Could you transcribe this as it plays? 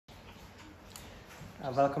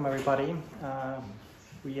Welcome everybody.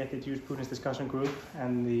 We at the Jurisprudence discussion group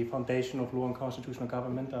and the Foundation of Law and Constitutional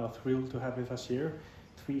Government are thrilled to have with us here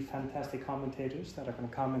three fantastic commentators that are going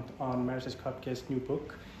to comment on Köpcke's new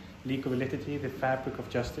book, Legal Validity, The Fabric of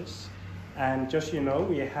Justice. And just so you know,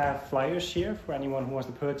 we have flyers here for anyone who wants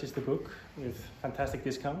to purchase the book with fantastic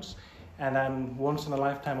discounts. And then once in a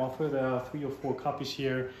lifetime offer, there are 3 or 4 copies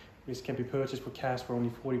here which can be purchased for cash for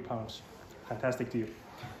only £40. Fantastic deal.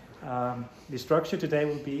 The structure today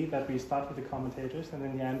will be that we start with the commentators and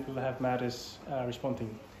in the end we'll have matters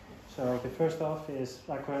responding. So the first off is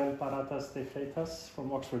Raquel Barradas de Freitas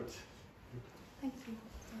from Oxford. Thank you.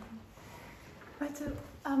 Right, so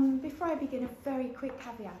before I begin, a very quick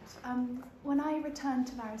caveat. When I returned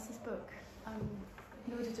to Maris's book,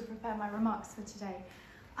 in order to prepare my remarks for today,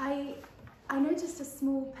 I noticed a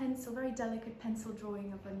small pencil, very delicate pencil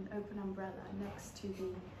drawing of an open umbrella next to the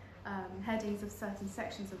headings of certain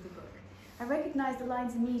sections of the book. I recognized the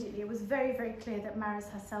lines immediately. It was very, very clear that Maris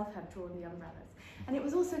herself had drawn the umbrellas. And it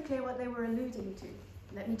was also clear what they were alluding to.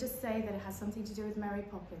 Let me just say that it has something to do with Mary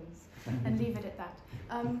Poppins and leave it at that.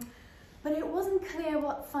 But it wasn't clear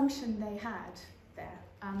what function they had there.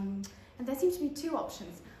 And there seemed to be 2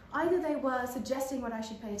 options. Either they were suggesting what I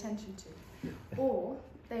should pay attention to, or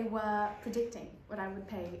they were predicting what I would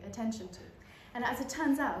pay attention to. And as it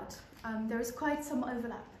turns out, there is quite some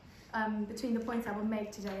overlap between the points I will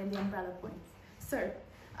make today and the umbrella points. So,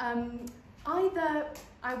 either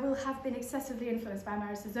I will have been excessively influenced by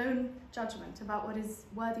Maris's own judgment about what is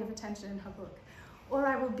worthy of attention in her book, or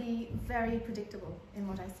I will be very predictable in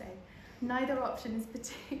what I say. Neither option is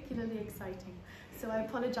particularly exciting, so I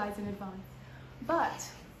apologize in advance. But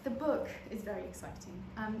the book is very exciting,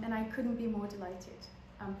 and I couldn't be more delighted,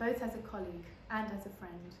 both as a colleague and as a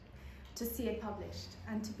friend, to see it published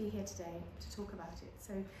and to be here today to talk about it.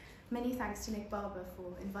 So many thanks to Nick Barber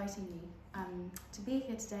for inviting me to be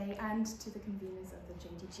here today, and to the conveners of the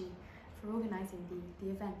JDG for organising the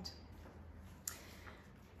event.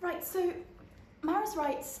 Right, so Maris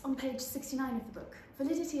writes on page 69 of the book,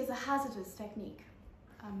 validity is a hazardous technique,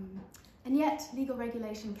 and yet legal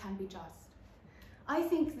regulation can be just. I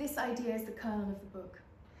think this idea is the kernel of the book.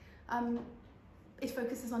 It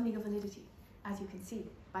focuses on legal validity, as you can see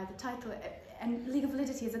by the title, and legal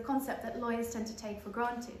validity is a concept that lawyers tend to take for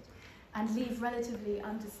granted and leave relatively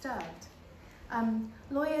undisturbed.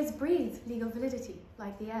 Lawyers breathe legal validity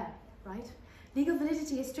like the air, right? Legal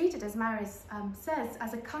validity is treated, as Maris says,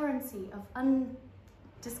 as a currency of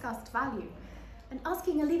undiscussed value. And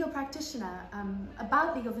asking a legal practitioner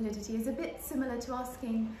about legal validity is a bit similar to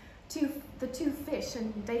asking the 2 fish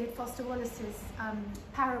in David Foster Wallace's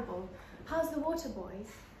parable, how's the water, boys?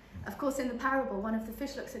 Of course, in the parable, one of the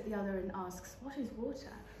fish looks at the other and asks, what is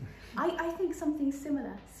water? I think something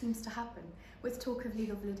similar seems to happen with talk of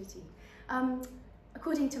legal validity.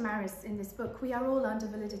 According to Maris in this book, we are all under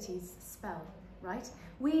validity's spell, right?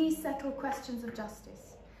 We settle questions of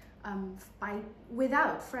justice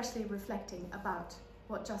without freshly reflecting about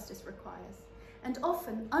what justice requires. And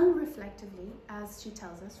often, unreflectively, as she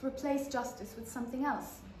tells us, replace justice with something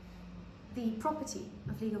else, the property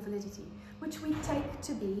of legal validity, which we take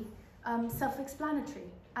to be self-explanatory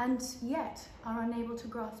and yet are unable to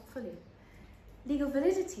grasp fully. Legal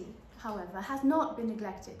validity, however, has not been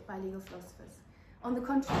neglected by legal philosophers. On the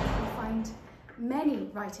contrary, we find many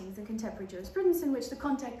writings in contemporary jurisprudence in which the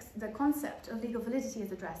concept of legal validity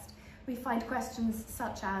is addressed. We find questions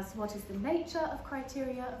such as, what is the nature of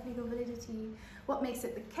criteria of legal validity? What makes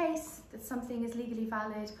it the case that something is legally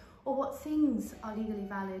valid? Or what things are legally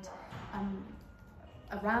valid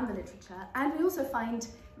around the literature? And we also find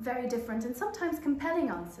very different and sometimes compelling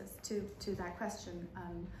answers to that question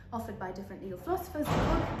offered by different legal philosophers. The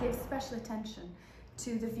book gives special attention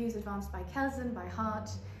to the views advanced by Kelsen, by Hart,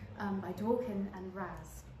 by Dworkin and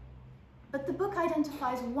Raz. But the book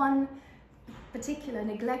identifies one particular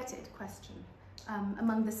neglected question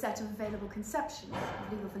among the set of available conceptions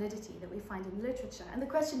of legal validity that we find in the literature. And the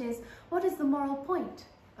question is, what is the moral point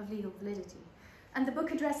of legal validity? And the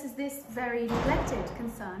book addresses this very neglected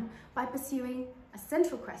concern by pursuing a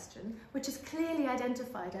central question, which is clearly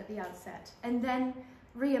identified at the outset and then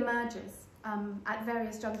re-emerges at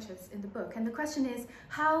various junctures in the book. And the question is,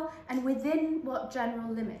 how and within what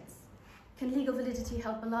general limits can legal validity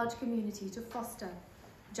help a large community to foster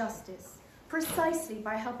justice, precisely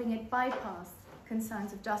by helping it bypass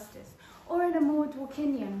concerns of justice? Or in a more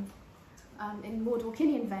Dworkinian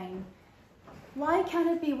vein, why can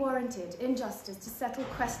it be warranted in justice to settle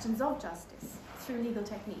questions of justice through legal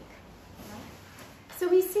technique? Right? So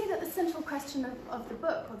we see that the central question of the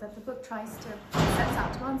book, or that the book sets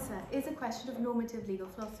out to answer, is a question of normative legal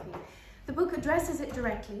philosophy. The book addresses it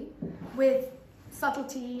directly with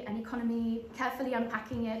subtlety and economy, carefully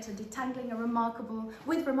unpacking it and detangling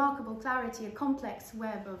with remarkable clarity, a complex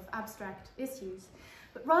web of abstract issues.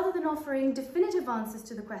 But rather than offering definitive answers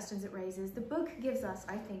to the questions it raises, the book gives us,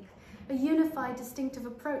 I think, a unified, distinctive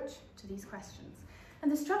approach to these questions.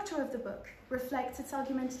 And the structure of the book reflects its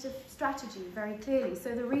argumentative strategy very clearly,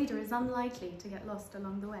 so the reader is unlikely to get lost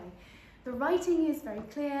along the way. The writing is very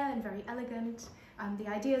clear and very elegant, and the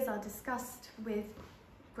ideas are discussed with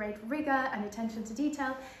great rigor and attention to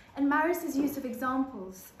detail, and Maris's use of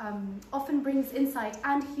examples often brings insight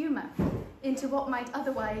and humor into what might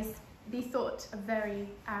otherwise be thought a very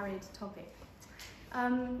arid topic.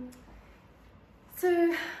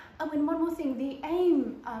 One more thing, the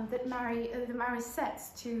aim that Maris sets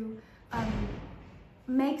to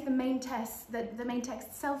make the main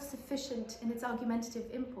text self-sufficient in its argumentative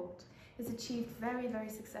import is achieved very, very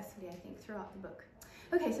successfully, I think, throughout the book.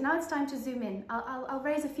 Okay, so now it's time to zoom in. I'll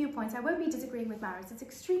raise a few points. I won't be disagreeing with Maris. It's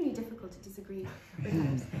extremely difficult to disagree with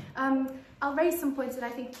Maris. I'll raise some points that I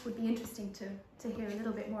think would be interesting to hear a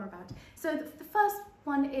little bit more about. So the first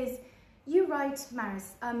one is, you write,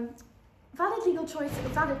 Maris, valid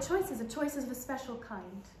choices are choices of a special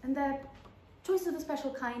kind, and they're choices of a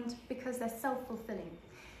special kind because they're self-fulfilling.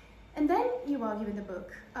 And then you argue in the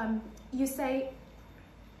book, you say,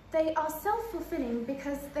 they are self-fulfilling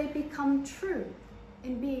because they become true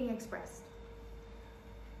in being expressed.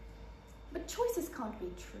 But choices can't be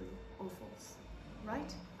true or false,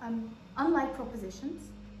 right? Unlike propositions,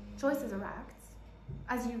 choices are acts,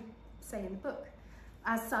 as you say in the book.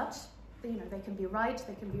 As such, they can be right,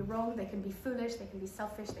 they can be wrong, they can be foolish, they can be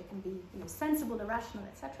selfish, they can be sensible, irrational,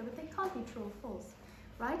 etc., but they can't be true or false,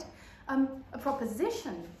 right? A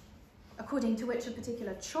proposition, according to which a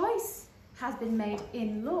particular choice has been made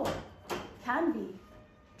in law, can be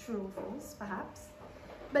true or false, perhaps,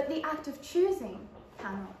 but the act of choosing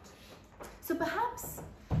cannot. So perhaps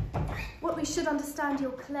what we should understand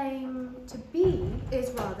your claim to be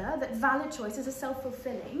is rather that valid choices are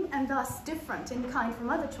self-fulfilling and thus different in kind from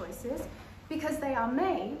other choices because they are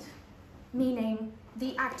made, meaning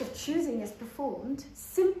the act of choosing is performed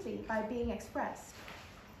simply by being expressed.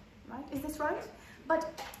 Right? Is this right?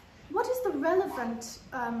 But what is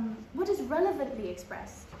what is relevantly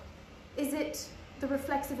expressed? Is it the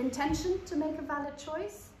reflexive intention to make a valid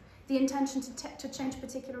choice? The intention to change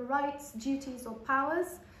particular rights, duties, or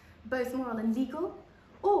powers, both moral and legal?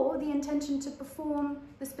 Or the intention to perform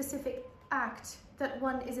the specific act that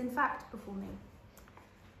one is in fact performing?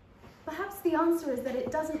 Perhaps the answer is that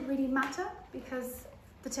it doesn't really matter because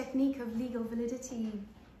the technique of legal validity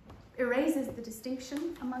erases the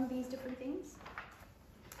distinction among these different things.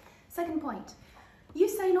 Second point, you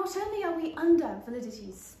say not only are we under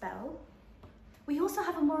validity's spell, we also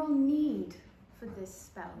have a moral need for this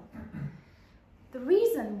spell. The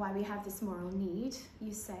reason why we have this moral need,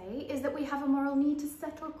 you say, is that we have a moral need to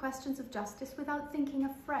settle questions of justice without thinking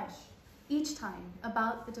afresh each time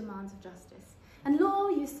about the demands of justice. And law,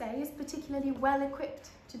 you say, is particularly well equipped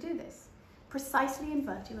to do this, precisely in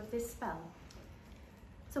virtue of this spell.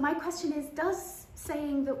 So my question is, does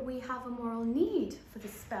saying that we have a moral need for the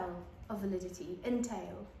spell of validity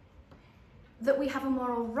entail that we have a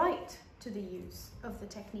moral right to the use of the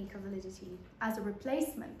technique of validity as a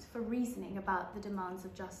replacement for reasoning about the demands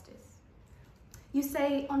of justice? You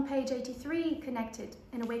say on page 83,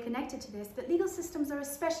 in a way connected to this, that legal systems are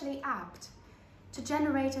especially apt to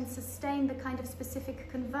generate and sustain the kind of specific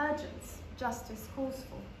convergence justice calls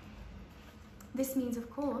for. This means, of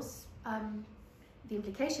course, the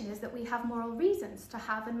implication is that we have moral reasons to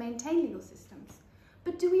have and maintain legal systems.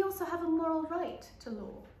 But do we also have a moral right to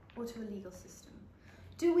law or to a legal system?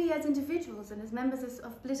 Do we as individuals and as members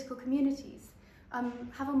of political communities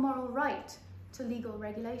have a moral right to legal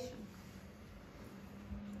regulation?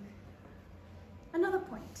 Another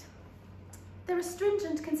point. There are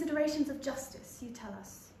stringent considerations of justice, you tell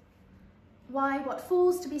us. Why what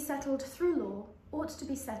falls to be settled through law ought to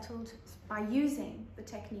be settled by using the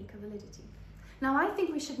technique of validity. Now, I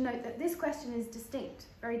think we should note that this question is distinct,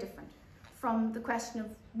 very different, from the question of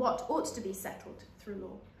what ought to be settled through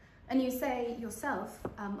law. And you say yourself,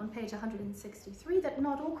 on page 163, that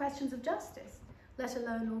not all questions of justice, let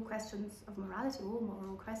alone all questions of morality or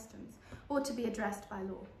moral questions, ought to be addressed by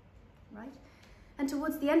law, right? And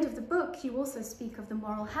towards the end of the book, you also speak of the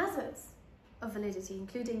moral hazards of validity,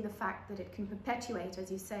 including the fact that it can perpetuate,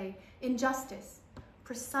 as you say, injustice,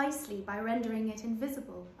 precisely by rendering it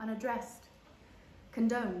invisible, unaddressed,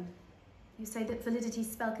 condoned. You say that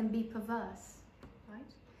validity's spell can be perverse, right?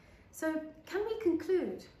 So can we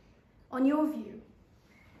conclude, on your view,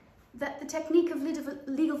 that the technique of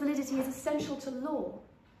legal validity is essential to law,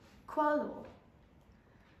 qua law,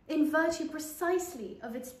 in virtue precisely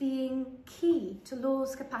of its being key to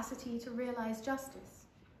law's capacity to realize justice.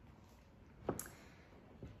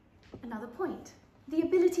 Another point, the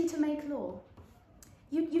ability to make law.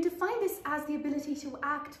 You define this as the ability to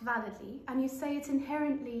act validly, and you say it's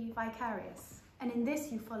inherently vicarious. And in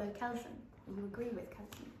this you follow Kelsen, and you agree with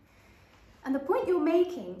Kelsen. And the point you're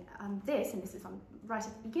making on this, and this is right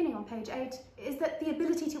at the beginning on page 8, is that the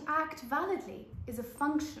ability to act validly is a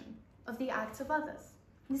function of the acts of others.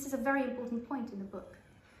 And this is a very important point in the book.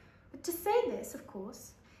 But to say this, of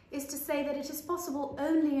course, is to say that it is possible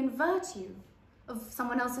only in virtue of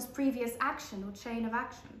someone else's previous action or chain of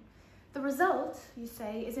action. The result, you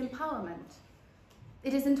say, is empowerment.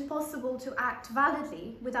 It isn't possible to act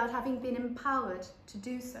validly without having been empowered to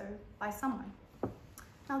do so by someone.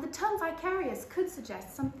 Now, the term vicarious could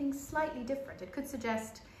suggest something slightly different. It could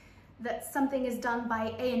suggest that something is done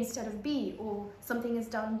by A instead of B, or something is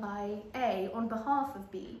done by A on behalf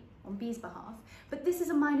of B, on B's behalf. But this is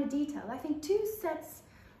a minor detail. I think two sets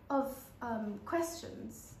of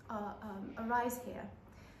questions arise here.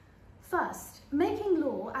 First, making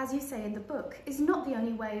law, as you say in the book, is not the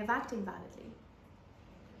only way of acting validly.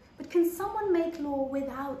 But can someone make law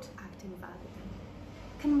without acting validly?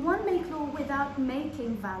 Can one make law without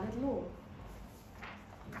making valid law?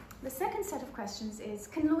 The second set of questions is,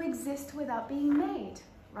 can law exist without being made,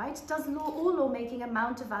 right? Does all lawmaking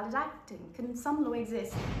amount to valid acting? Can some law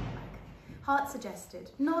exist, like Hart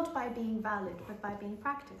suggested, not by being valid, but by being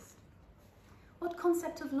practiced? What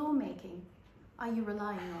concept of lawmaking are you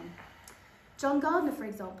relying on? John Gardner, for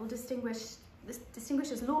example,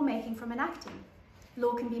 distinguishes lawmaking from enacting.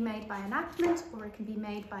 Law can be made by enactment, or it can be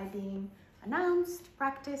made by being announced,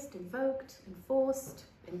 practiced, invoked, enforced,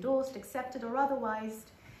 endorsed, accepted, or otherwise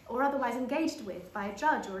engaged with by a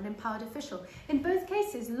judge or an empowered official. In both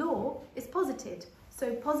cases, law is posited,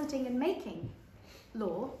 so positing and making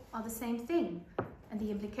law are the same thing, and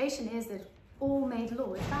the implication is that all made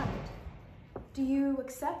law is valid. Do you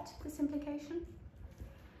accept this implication?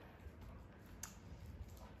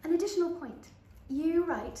 An additional point. You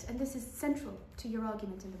write, and this is central to your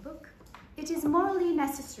argument in the book, it is morally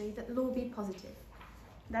necessary that law be positive,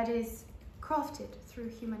 that is, crafted through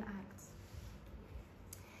human acts.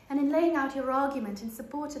 And in laying out your argument in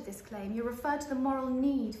support of this claim, you refer to the moral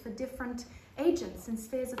need for different agents and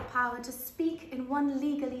spheres of power to speak in one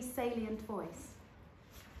legally salient voice.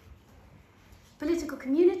 Political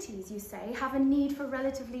communities, you say, have a need for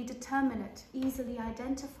relatively determinate, easily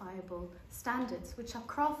identifiable standards which are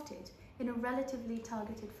crafted in a relatively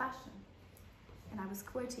targeted fashion. And I was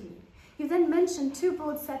quoting you. You then mentioned two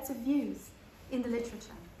broad sets of views in the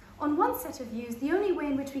literature. On one set of views, the only way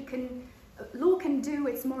in which law can do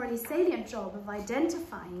its morally salient job of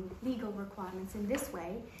identifying legal requirements in this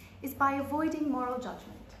way is by avoiding moral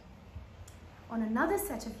judgment. On another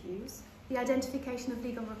set of views, the identification of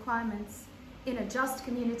legal requirements in a just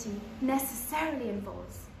community necessarily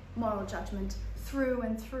involves moral judgment through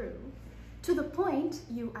and through, to the point,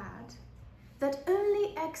 you add, that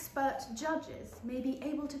only expert judges may be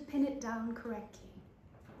able to pin it down correctly.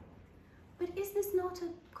 But is this not a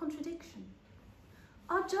contradiction?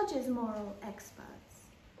 Are judges moral experts?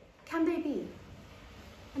 Can they be?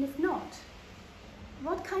 And if not,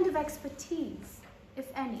 what kind of expertise, if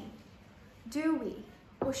any, do we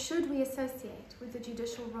or should we associate with the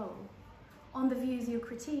judicial role on the views you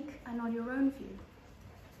critique and on your own view?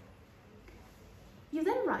 You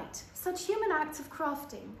then write, such human acts of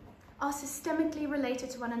crafting are systemically related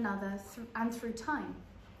to one another and through time.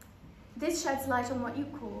 This sheds light on what you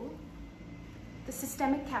call the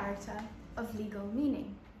systemic character of legal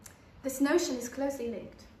meaning. This notion is closely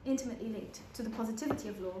linked, intimately linked, to the positivity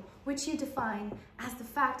of law, which you define as the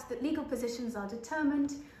fact that legal positions are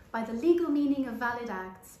determined by the legal meaning of valid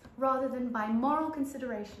acts rather than by moral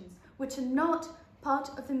considerations, which are not part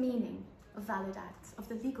of the meaning of valid acts, of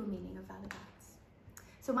the legal meaning of valid acts.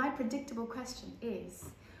 So my predictable question is,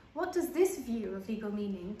 what does this view of legal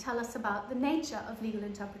meaning tell us about the nature of legal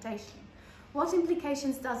interpretation? What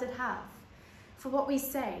implications does it have for what we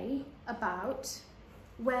say about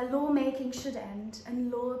where lawmaking should end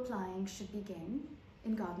and law applying should begin,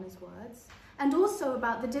 in Gardner's words, and also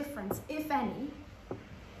about the difference, if any,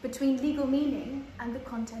 between legal meaning and the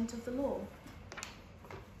content of the law?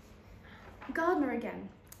 Gardner, again,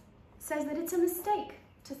 says that it's a mistake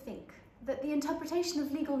to think that the interpretation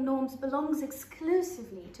of legal norms belongs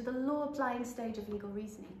exclusively to the law-applying stage of legal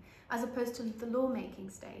reasoning, as opposed to the lawmaking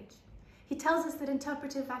stage. He tells us that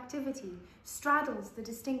interpretive activity straddles the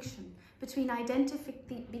distinction between the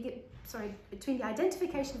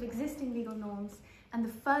identification of existing legal norms and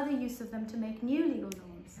the further use of them to make new legal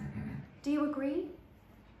norms. Do you agree?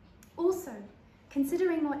 Also,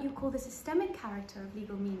 considering what you call the systemic character of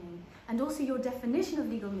legal meaning, and also your definition of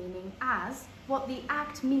legal meaning as what the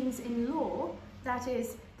act means in law, that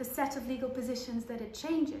is, the set of legal positions that it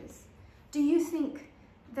changes, do you think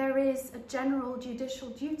there is a general judicial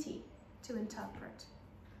duty to interpret,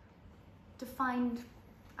 defined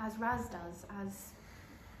as Raz does, as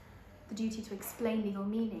the duty to explain legal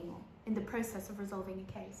meaning in the process of resolving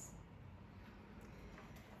a case?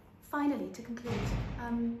 Finally, to conclude,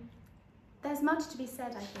 there's much to be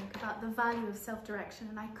said, I think, about the value of self-direction,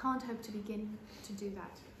 and I can't hope to begin to do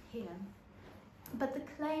that here. But the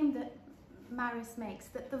claim that Maris makes,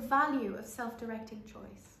 that the value of self-directing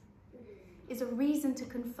choice is a reason to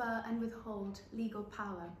confer and withhold legal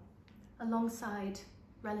power, alongside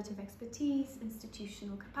relative expertise,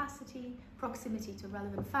 institutional capacity, proximity to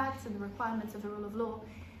relevant facts, and the requirements of the rule of law,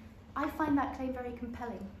 I find that claim very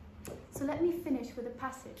compelling. So let me finish with a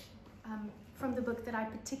passage from the book that I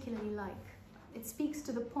particularly like. It speaks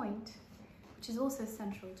to the point, which is also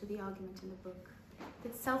central to the argument in the book,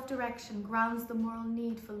 that self-direction grounds the moral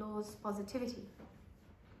need for law's positivity.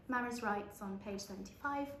 Maris writes on page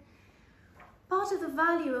 75, part of the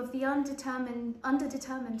value of the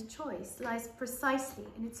underdetermined choice lies precisely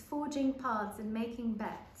in its forging paths and making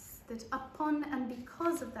bets that upon and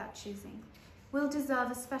because of that choosing will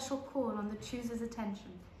deserve a special call on the chooser's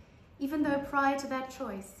attention, even though prior to their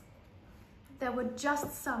choice they were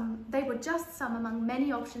just some among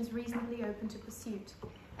many options reasonably open to pursuit,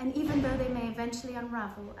 and even though they may eventually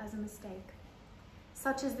unravel as a mistake.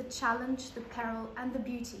 Such is the challenge, the peril, and the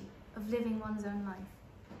beauty of living one's own life.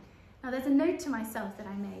 Now, there's a note to myself that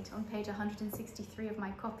I made on page 163 of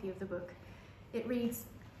my copy of the book. It reads,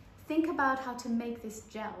 think about how to make this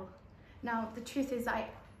gel. Now, the truth is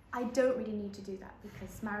I don't really need to do that,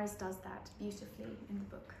 because Maris does that beautifully in the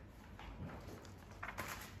book.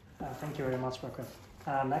 Thank you very much, Raquel.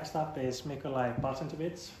 Next up is Mikolaj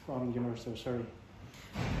Barczentewicz from the University of Surrey.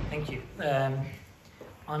 Thank you.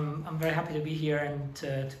 I'm very happy to be here and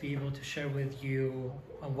to be able to share with you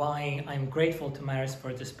why I'm grateful to Maris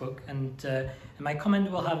for this book. And my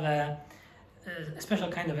comment will have a special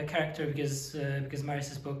kind of a character because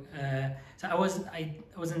Maris's book. So I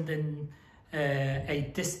wasn't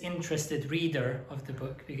a disinterested reader of the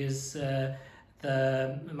book, because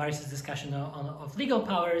Maris's discussion of legal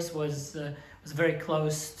powers was very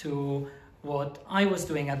close to what I was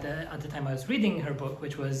doing at the time I was reading her book,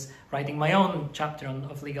 which was writing my own chapter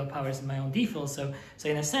of legal powers in my own DPhil. So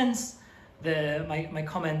in a sense, my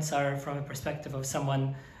comments are from a perspective of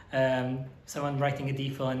someone writing a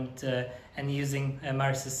DPhil and using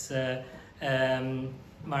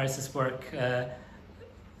Maris's work,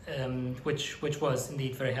 which was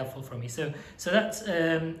indeed very helpful for me. So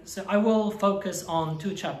I will focus on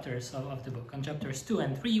two chapters of the book, on chapters 2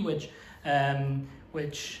 and 3,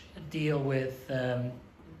 which deal with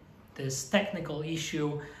this technical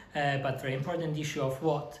issue, but very important issue of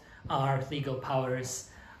what are legal powers,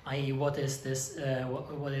 i.e., what is this?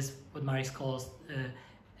 What Maris calls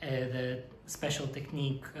the special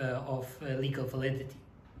technique of legal validity,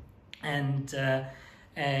 and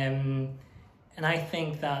I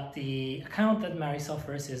think that the account that Maris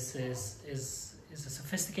offers is a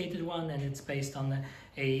sophisticated one, and it's based on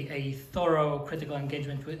a thorough critical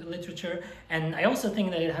engagement with literature. And I also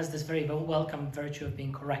think that it has this very welcome virtue of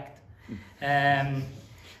being correct.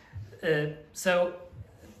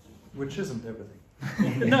 Which isn't everything.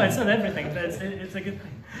 No, it's not everything, but it's a good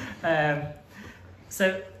thing.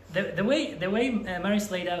 So the way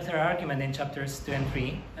Maris laid out her argument in chapters 2 and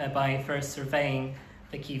 3 by first surveying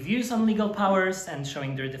the key views on legal powers and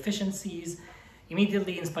showing their deficiencies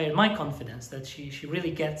immediately inspired my confidence that she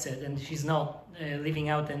really gets it, and she's not leaving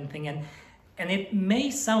out anything. And it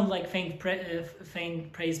may sound like faint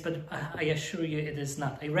praise, but I assure you it is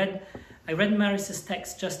not. I read Maris's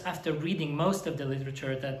text just after reading most of the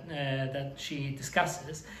literature that she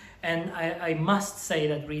discusses, and I must say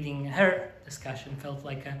that reading her discussion felt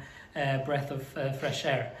like a breath of fresh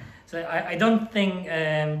air. So I don't think.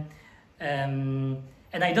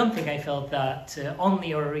 And I don't think I felt that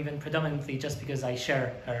only or even predominantly just because I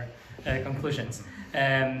share her conclusions.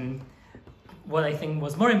 What I think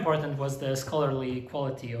was more important was the scholarly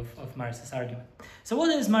quality of Maris's argument. So what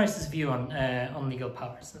is Maris's view on legal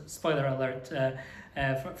powers? Spoiler alert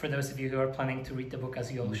for those of you who are planning to read the book,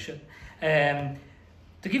 as you all should.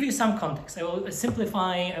 To give you some context, I will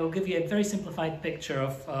give you a very simplified picture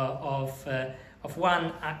of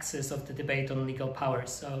one axis of the debate on legal powers,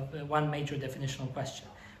 so one major definitional question.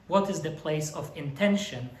 What is the place of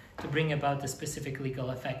intention to bring about a specific legal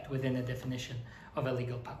effect within a definition of a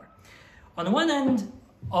legal power? On the one end,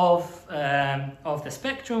 of the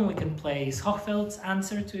spectrum, we can place Hochfeld's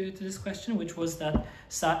answer to this question, which was that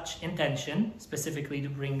such intention, specifically to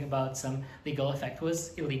bring about some legal effect,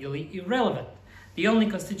 was illegally irrelevant. The only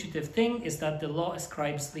constitutive thing is that the law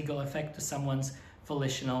ascribes legal effect to someone's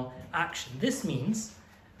volitional action. This means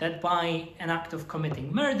that by an act of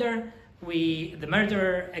committing murder, the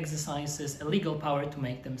murderer exercises a legal power to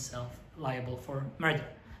make themselves liable for murder.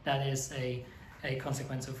 That is a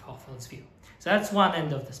consequence of Hochfeld's view. So that's one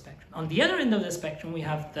end of the spectrum. On the other end of the spectrum, we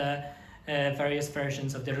have the various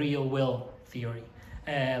versions of the real will theory,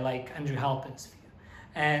 like Andrew Halpin's view.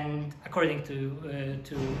 And according to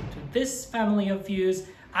this family of views,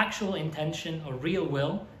 actual intention or real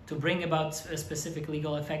will to bring about a specific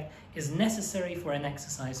legal effect is necessary for an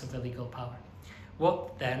exercise of the legal power.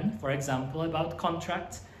 What then, for example, about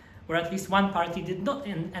contracts where at least one party did not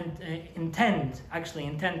intend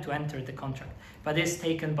to enter the contract, but is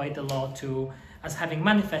taken by the law as having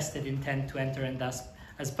manifested intent to enter and thus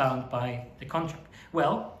as bound by the contract?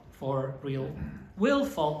 Well, for real will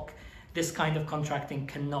folk, this kind of contracting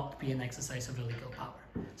cannot be an exercise of illegal power.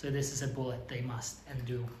 So this is a bullet they must and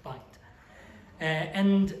do bite.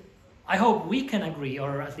 And I hope we can agree,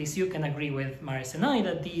 or at least you can agree with Maris and I,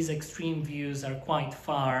 that these extreme views are quite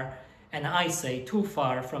far, and I say too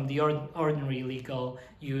far, from the ordinary legal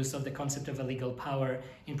use of the concept of a legal power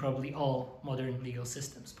in probably all modern legal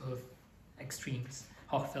systems, both extremes,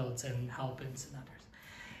 Hochfeld's and Halpin's and others.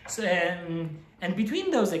 So, and between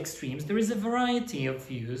those extremes, there is a variety of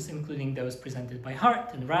views, including those presented by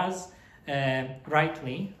Hart and Raz,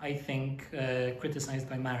 rightly, I think, criticized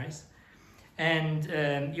by Maris.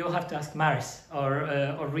 And you'll have to ask Maris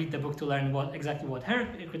or read the book to learn exactly what her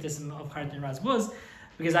criticism of Hart and Raz was,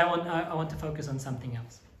 because I want to focus on something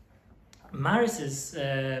else. Maris's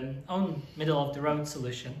own middle-of-the-road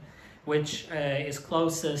solution, which is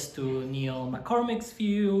closest to Neil McCormick's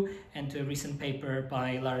view and to a recent paper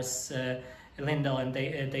by Lars Lindahl and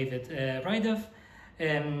David Rydoff,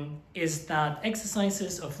 is that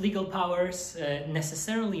exercises of legal powers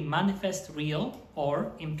necessarily manifest real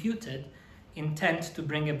or imputed intent to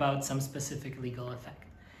bring about some specific legal effect.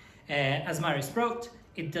 As Maris wrote,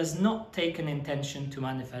 it does not take an intention to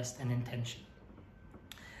manifest an intention.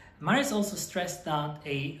 Maris also stressed that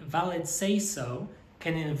a valid say-so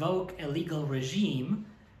can invoke a legal regime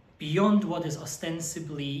beyond what is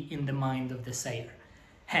ostensibly in the mind of the sayer.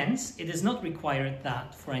 Hence, it is not required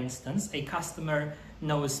that, for instance, a customer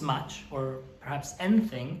knows much or perhaps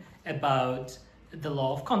anything about the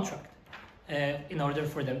law of contract in order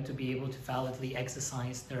for them to be able to validly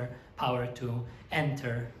exercise their power to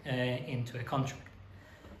enter into a contract.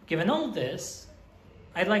 Given all this,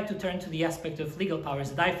 I'd like to turn to the aspect of legal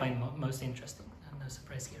powers that I find most interesting. No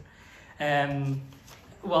surprise here.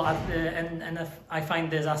 I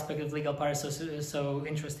find this aspect of legal power so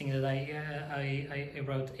interesting that I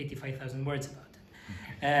wrote 85,000 words about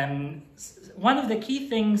it. One of the key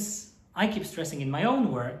things I keep stressing in my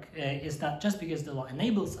own work is that just because the law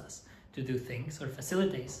enables us to do things or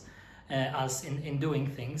facilitates us in doing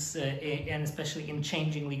things, and especially in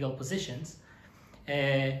changing legal positions,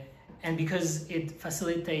 and because it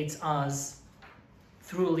facilitates us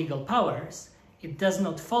through legal powers, it does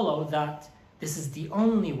not follow that this is the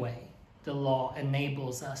only way the law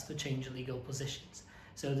enables us to change legal positions.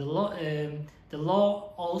 So the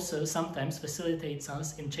law also sometimes facilitates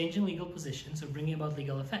us in changing legal positions or bringing about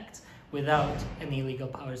legal effects without any legal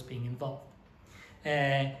powers being involved.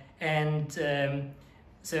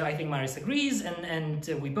 So I think Maris agrees, and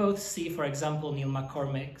we both see, for example, Neil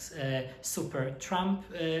McCormick's super Trump,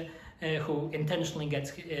 who intentionally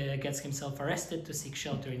gets himself arrested to seek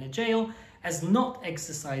shelter in a jail, as not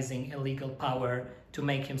exercising a legal power to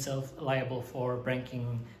make himself liable for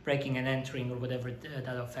breaking and entering or whatever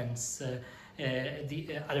that offense,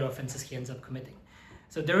 the other offenses he ends up committing.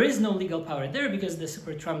 So there is no legal power there because the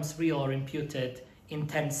super Trump's real or imputed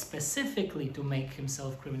intent specifically to make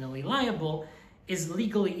himself criminally liable is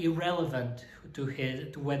legally irrelevant to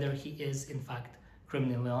whether he is in fact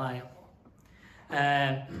criminally liable.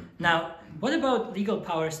 Now, what about legal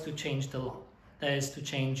powers to change the law? That is, to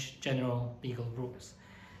change general legal rules.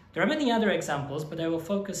 There are many other examples, but I will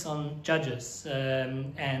focus on judges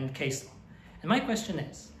and case law. And my question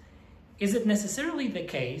is it necessarily the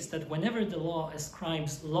case that whenever the law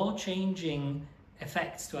ascribes law-changing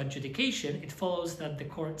effects to adjudication, it follows that the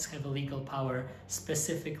courts have a legal power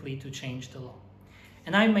specifically to change the law?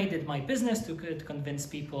 And I made it my business to convince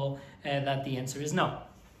people that the answer is no.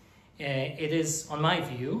 It is, on my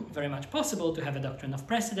view, very much possible to have a doctrine of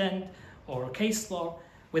precedent or case law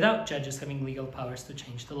without judges having legal powers to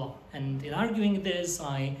change the law. And in arguing this,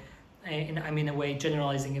 I I'm in a way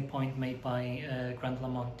generalizing a point made by Grant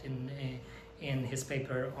Lamont in his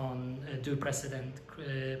paper on do precedents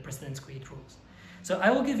create rules. So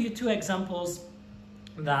I will give you two examples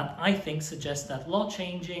that I think suggest that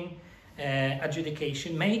law-changing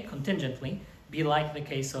adjudication may contingently be like the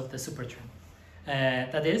case of the superterm.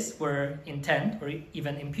 That is, where intent, or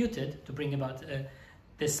even imputed, to bring about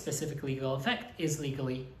this specific legal effect is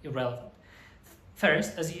legally irrelevant.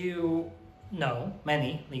 First, as you know,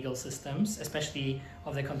 many legal systems, especially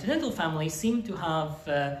of the continental family, seem to have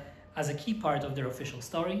as a key part of their official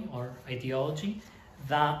story or ideology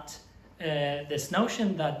that this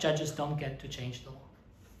notion that judges don't get to change the law.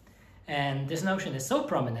 And this notion is so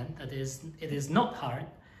prominent that it is not hard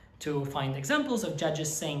to find examples of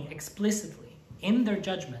judges saying explicitly in their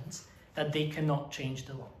judgments that they cannot change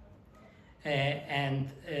the law.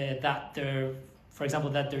 That for example,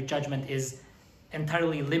 that their judgment is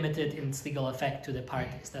entirely limited in its legal effect to the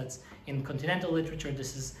parties. That's in continental literature,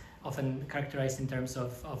 this is often characterized in terms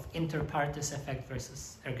of inter partes effect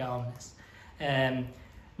versus erga omnes.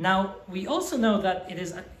 Now, we also know that it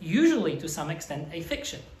is usually to some extent a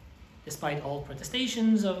fiction. Despite all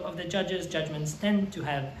protestations of the judges, judgments tend to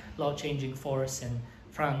have law-changing force in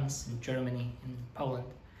France, in Germany, in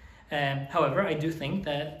Poland. However, I do think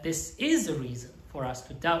that this is a reason for us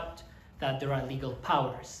to doubt that there are legal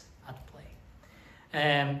powers at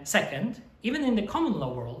play. Second, even in the common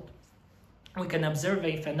law world, we can observe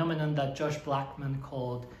a phenomenon that Josh Blackman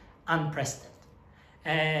called unprecedented.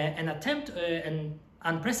 An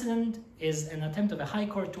unprecedented is an attempt of a high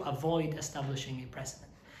court to avoid establishing a precedent.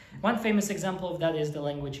 One famous example of that is the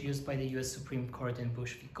language used by the US Supreme Court in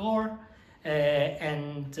Bush v. Gore.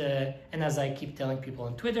 And as I keep telling people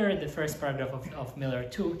on Twitter, the first paragraph of Miller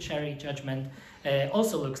 2, Cherry Judgment,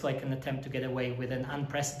 also looks like an attempt to get away with an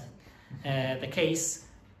unprecedented. The case,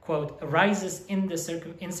 quote, arises in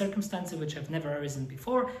circumstances which have never arisen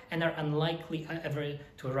before and are unlikely ever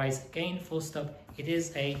to arise again, full stop. It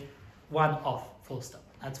is a one-off, full stop.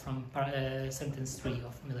 That's from sentence 3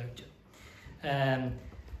 of Miller 2.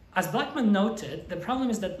 As Blackman noted, the problem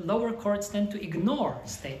is that lower courts tend to ignore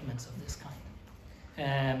statements of this kind.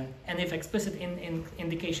 And if explicit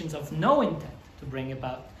indications of no intent to bring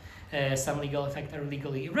about some legal effect are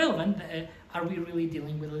legally irrelevant, are we really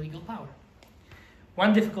dealing with a legal power?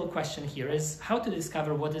 One difficult question here is how to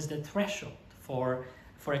discover what is the threshold for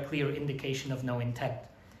a clear indication of no intent.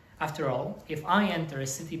 After all, if I enter a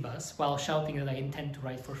city bus while shouting that I intend to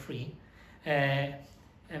ride for free,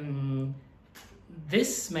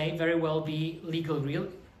 this may very well be legally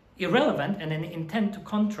irrelevant, and an intent to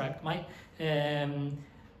contract might,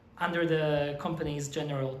 under the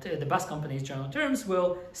bus company's general terms,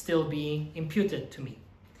 will still be imputed to me.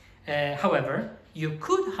 However, you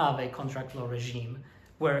could have a contract law regime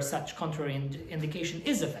where such contrary indication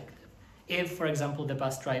is effective. If, for example, the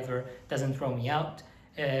bus driver doesn't throw me out,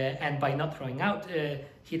 and by not throwing out,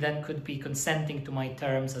 he then could be consenting to my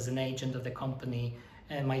terms as an agent of the company,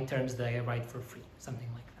 my terms that I ride for free, something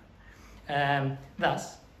like that.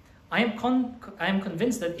 Thus, I am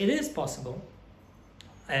convinced that it is possible,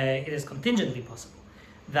 it is contingently possible,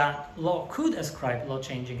 that law could ascribe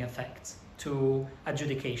law-changing effects to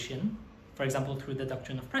adjudication, for example, through the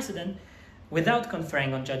doctrine of precedent, without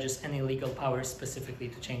conferring on judges any legal powers specifically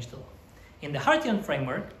to change the law. In the Hartian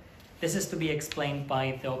framework, this is to be explained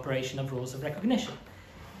by the operation of rules of recognition.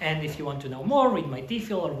 And if you want to know more, read my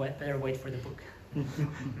DPhil, or better wait for the book.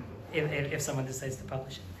 if someone decides to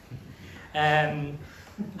publish it.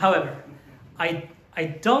 However, I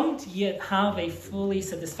don't yet have a fully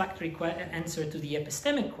satisfactory answer to the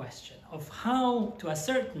epistemic question of how to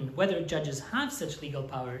ascertain whether judges have such legal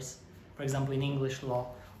powers, for example, in English law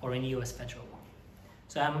or in US federal law.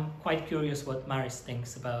 So I'm quite curious what Maris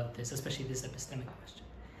thinks about this, especially this epistemic question.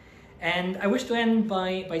 And I wish to end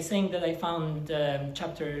by saying that I found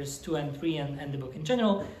chapters 2 and 3 and the book in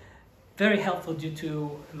general very helpful due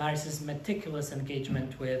to Maris's meticulous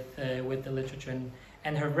engagement with the literature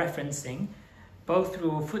and her referencing, both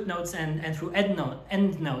through footnotes and through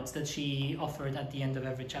endnotes that she offered at the end of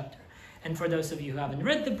every chapter. And for those of you who haven't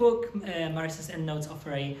read the book, Maris's endnotes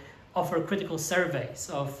offer critical surveys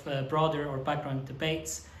of broader or background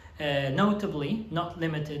debates, notably not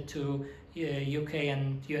limited to UK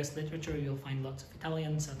and US literature. You'll find lots of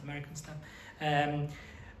Italian, South American stuff,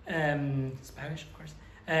 Spanish, of course.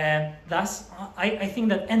 Thus, I think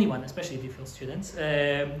that anyone, especially DPhil students,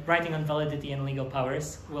 writing on validity and legal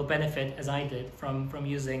powers will benefit, as I did, from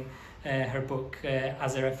using her book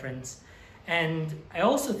as a reference. And I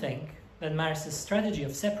also think that Maris's strategy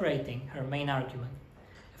of separating her main argument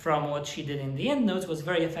from what she did in the endnotes was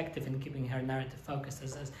very effective in keeping her narrative focused,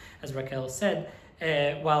 as Raquel said,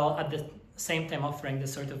 while at the same time offering the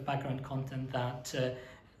sort of background content that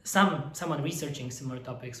someone researching similar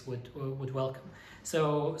topics would welcome.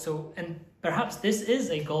 So and perhaps this is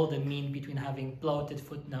a golden mean between having bloated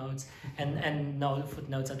footnotes and no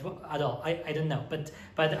footnotes at all. I don't know, but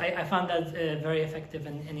I found that very effective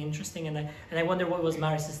and interesting, and I wonder what was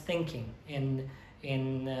Maris's thinking in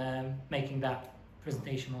making that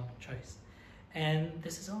presentational choice. And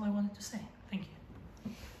this is all I wanted to say. Thank you.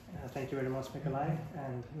 Thank you very much, Mikolaj.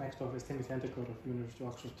 And next up is Timothy Endicott of University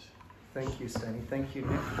of Oxford. Thank you, Stanley. Thank you,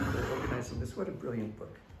 Nick, for organizing this. What a brilliant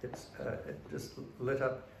book. It's it just lit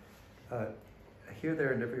up here,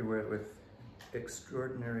 there, and everywhere with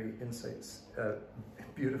extraordinary insights,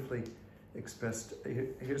 beautifully expressed.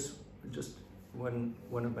 Here's just one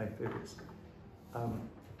of my favorites.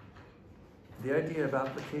 The idea of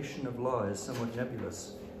application of law is somewhat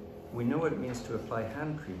nebulous. We know what it means to apply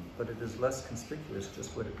hand cream, but it is less conspicuous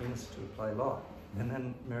just what it means to apply law. And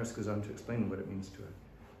then Maris goes on to explain what it means to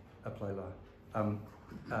apply law.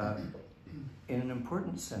 In an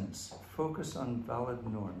important sense, focus on valid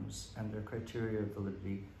norms and their criteria of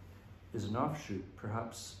validity is an offshoot,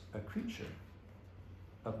 perhaps a creature,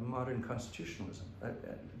 of modern constitutionalism.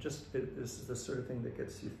 This is the sort of thing that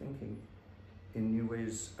gets you thinking in new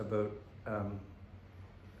ways about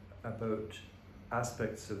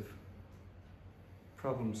aspects of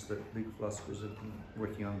problems that legal philosophers have been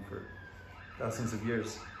working on for thousands of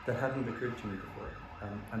years that hadn't occurred to me before.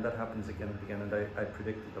 And that happens again and again, and I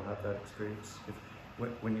predict that you'll have that experience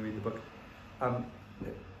when you read the book.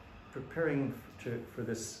 Preparing for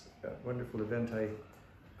this wonderful event,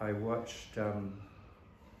 I watched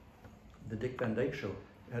the Dick Van Dyke Show.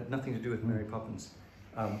 It had nothing to do with Mary Poppins.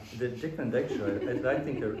 The Dick Van Dyke Show, I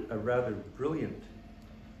think a rather brilliant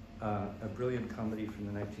comedy from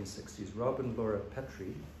the 1960s. Rob and Laura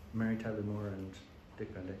Petrie, Mary Tyler Moore and Dick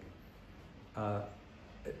Van Dyke,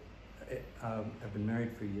 have been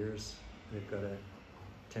married for years. They've got a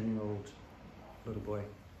 10-year-old little boy.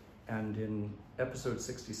 And in episode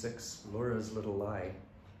 66, Laura's Little Lie,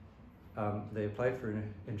 they apply for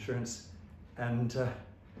insurance, and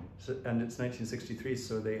it's 1963,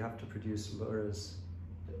 so they have to produce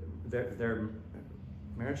their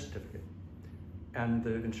marriage certificate. And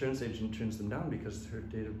the insurance agent turns them down because her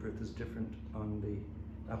date of birth is different on the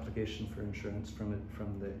application for insurance from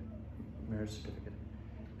the marriage certificate.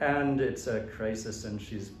 And it's a crisis, and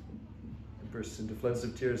she's bursts into floods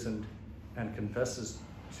of tears and confesses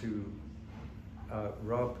to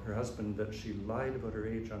Rob, her husband, that she lied about her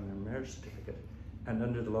age on her marriage certificate. And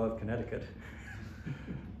under the law of Connecticut,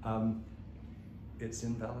 it's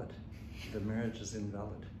invalid. The marriage is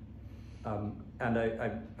invalid. And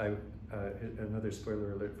I another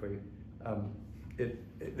spoiler alert for you. It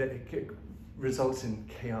results in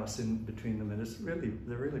chaos in between them, and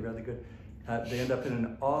they're really rather good. They end up in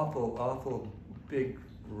an awful big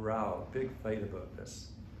row, big fight about this,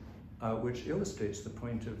 which illustrates the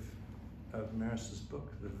point of Maris's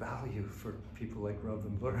book, the value for people like Rob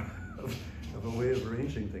and Laura of a way of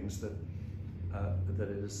arranging things that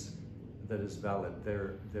is valid.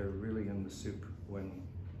 They're really in the soup when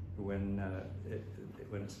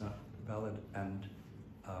it's not valid, and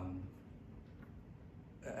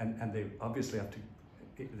they obviously have to.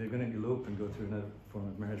 They're going to elope and go through another form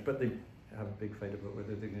of marriage, but they have a big fight about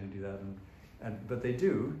whether they're going to do that, but they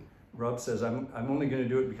do. Rob says, "I'm only going to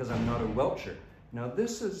do it because I'm not a welcher." Now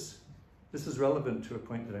this is relevant to a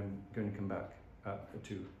point that I'm going to come back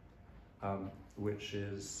to, which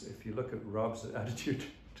is, if you look at Rob's attitude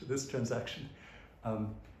to this transaction,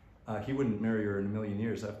 he wouldn't marry her in a million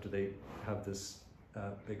years after they have this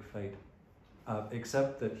big fight,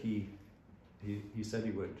 except that he said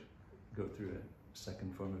he would go through a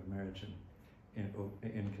second form of marriage in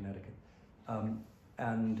Connecticut,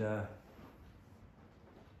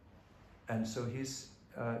 and so he's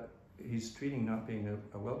treating not being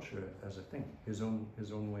a welcher as a thing, his own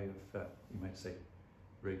way of you might say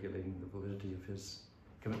regulating the validity of his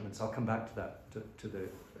commitments. I'll come back to that, to the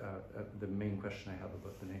main question I have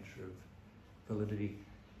about the nature of validity.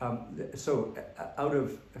 So out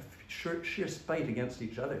of sheer spite against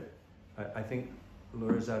each other, I think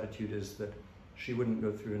Laura's attitude is that she wouldn't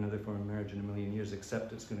go through another form of marriage in a million years,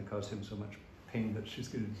 except it's going to cause him so much pain that she's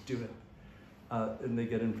going to do it. And they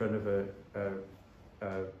get in front of a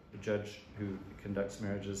judge who conducts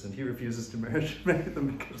marriages, and he refuses to marry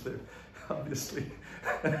them because they're obviously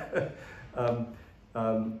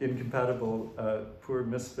incompatible, poor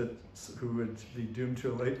misfits who would be doomed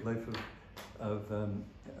to a life of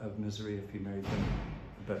misery if he married them.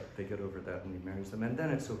 But they get over that and he marries them, and then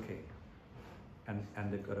it's okay.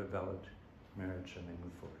 and they've got a valid marriage and they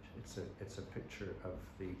move forward. It's a picture of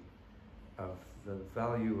the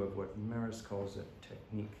value of what Maris calls a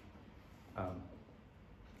technique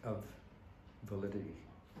of validity,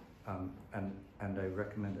 and I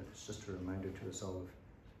recommend it. It's just a reminder to us all of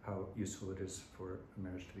how useful it is for a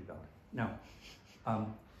marriage to be valid. Now,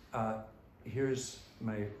 here's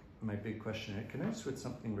my big question. It connects with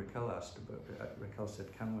something Raquel asked about. Raquel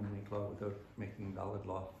said, "Can one make law without making valid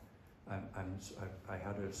law?" I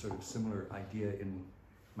had a sort of similar idea in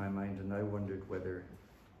my mind, and I wondered whether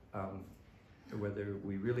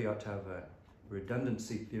we really ought to have a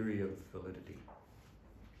redundancy theory of validity.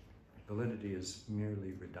 Validity is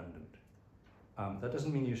merely redundant. That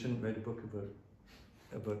doesn't mean you shouldn't write a book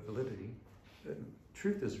about validity.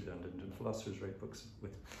 Truth is redundant, and philosophers write books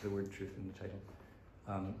with the word truth in the title.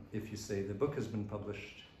 If you say the book has been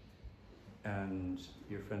published, and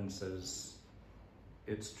your friend says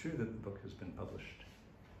it's true that the book has been published,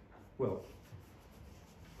 well,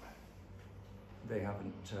 they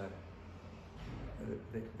haven't.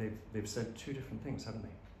 They've said two different things, haven't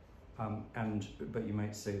they? But you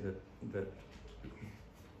might say that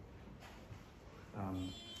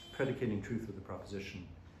predicating truth with a proposition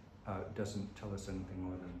doesn't tell us anything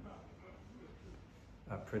more than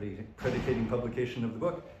predicating publication of the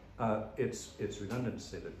book. It's redundant to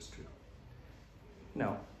say that it's true.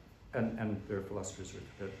 Now, and there are philosophers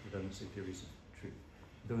with redundancy theories of truth.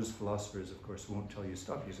 Those philosophers, of course, won't tell you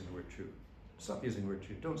stop using the word true. Stop using the word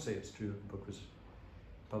true. Don't say it's true that the book was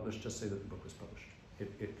published. Just say that the book was published.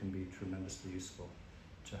 It can be tremendously useful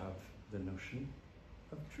to have the notion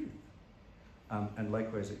of truth. And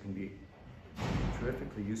likewise, it can be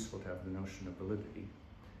terrifically useful to have the notion of validity,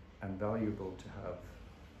 and valuable to have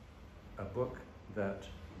a book that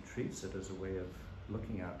treats it as a way of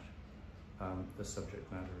looking at the subject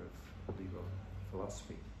matter of legal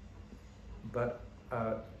philosophy. But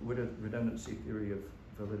would a redundancy theory of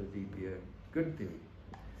validity be a good theory?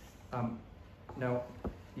 Now,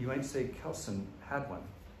 you might say Kelsen had one,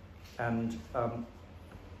 and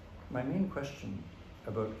my main question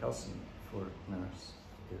about Kelsen for Maris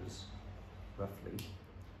is, roughly,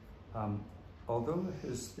 although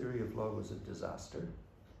his theory of law was a disaster,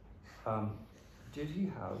 did he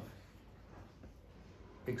have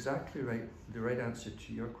exactly the right answer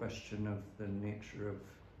to your question of the nature of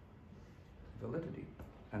validity,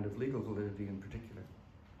 and of legal validity in particular?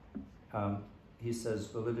 He says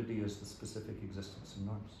validity is the specific existence of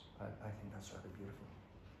norms. I think that's rather beautiful.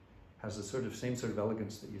 Has the same sort of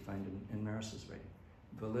elegance that you find in Maris's writing.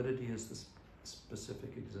 Validity is the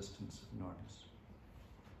specific existence of norms.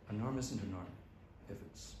 A norm isn't a norm if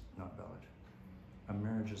it's not valid. A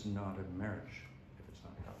marriage is not a marriage if it's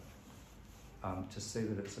not valid. To say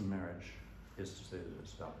that it's a marriage is to say that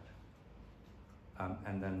it's valid.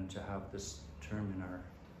 And then to have this term in our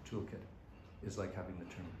toolkit is like having the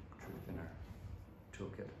term truth in our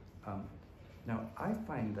toolkit. Now, I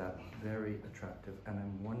find that very attractive, and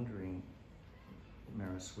I'm wondering,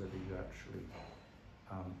 Maris, whether you actually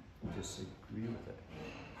disagree with it.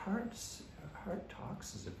 Hart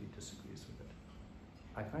talks as if he disagrees with it.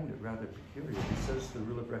 I find it rather peculiar. He says the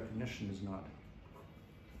rule of recognition is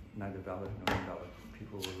neither valid nor invalid.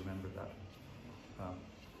 People will remember that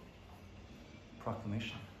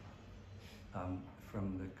proclamation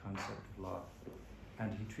from the concept of law.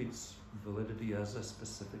 And he treats validity as a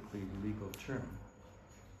specifically legal term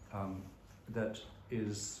that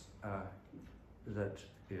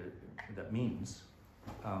means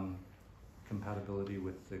compatibility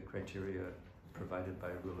with the criteria provided by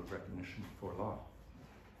a rule of recognition for law.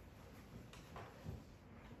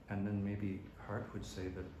 And then maybe Hart would say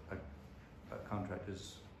that a contract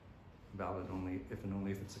is valid only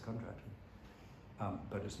if it's a contract.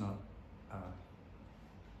 But it's not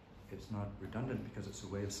redundant, because it's a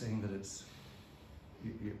way of saying that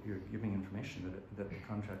you're giving information that the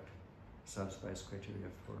contract satisfies criteria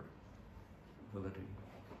for validity.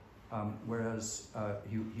 Whereas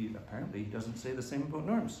he apparently doesn't say the same about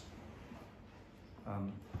norms. A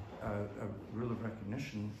rule of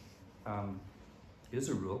recognition is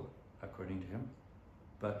a rule, according to him,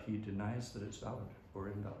 but he denies that it's valid or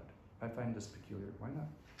invalid. I find this peculiar. Why not?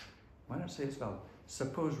 Why not say it's valid?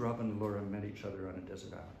 Suppose Rob and Laura met each other on a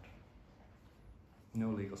desert island. No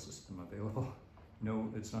legal system available. No,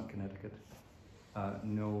 it's not Connecticut.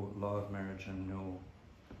 No law of marriage and no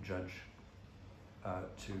judge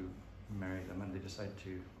to marry them, and they decide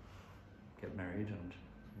to get married, and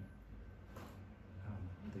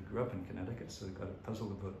they grew up in Connecticut, so they got a puzzle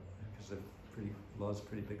about it, because law's a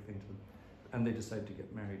pretty big thing to them, and they decide to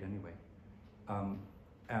get married anyway.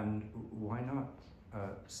 And why not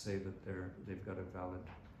say that they've got a valid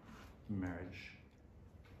marriage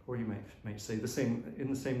or you might say in the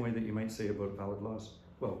same way that you might say about valid laws.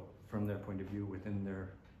 Well, from their point of view, within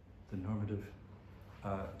the normative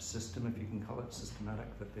system, if you can call it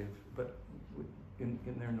systematic, that they've, but in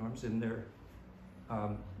their norms, in their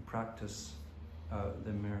practice,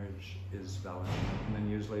 the marriage is valid. And then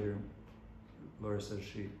years later, Laura says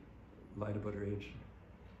she lied about her age.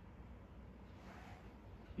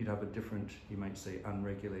 You'd have a different, you might say,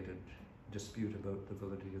 unregulated dispute about the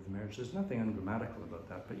validity of the marriage. There's nothing ungrammatical about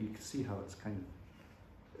that, but you can see how it's kind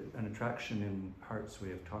of an attraction in Hart's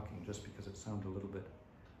way of talking, just because it sounds a little bit,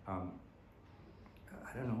 I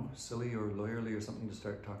don't know, silly or lawyerly or something to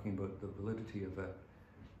start talking about the validity of a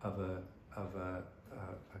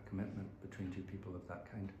commitment between two people of that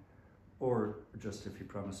kind. Or just if you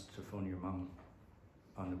promised to phone your mum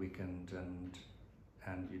on the weekend and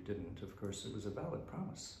you didn't, of course it was a valid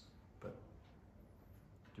promise, but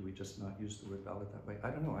do we just not use the word valid that way? I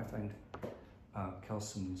don't know. I find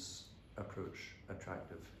Kelson's approach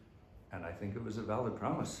attractive, and I think it was a valid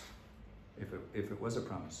promise if it was a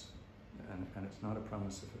promise, and it's not a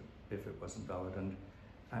promise if it wasn't valid. And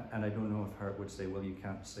I don't know if Hart would say, well, you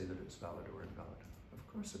can't say that it's valid or invalid. Of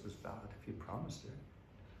course it was valid if you promised it,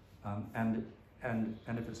 and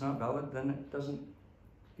if it's not valid, then it doesn't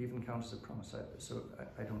even count as a promise. So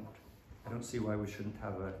I don't see why we shouldn't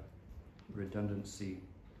have a redundancy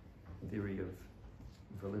theory of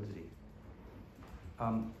validity.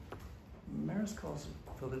 Maris calls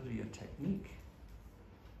validity a technique.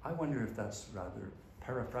 I wonder if that's rather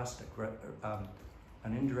paraphrastic, an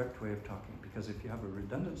indirect way of talking, because if you have a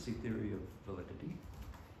redundancy theory of validity,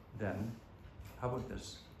 then how about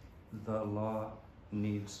this? The law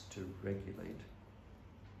needs to regulate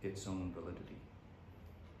its own validity.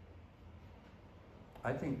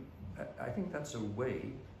 I think that's a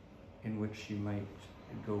way in which you might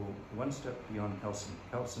go one step beyond Kelson.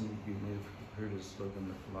 Kelson, you may have heard his slogan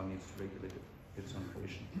that the law needs to regulate its own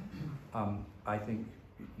creation. I think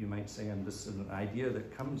you might say, and this is an idea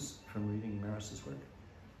that comes from reading Maris's work,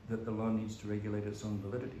 that the law needs to regulate its own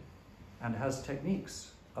validity, and has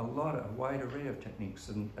techniques, a wide array of techniques,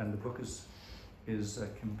 and the book is a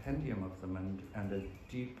compendium of them, and a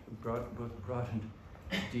deep, broad and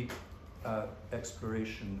deep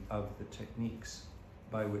exploration of the techniques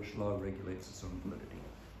by which law regulates its own validity.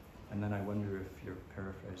 And then I wonder if you're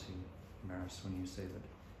paraphrasing Maris when you say that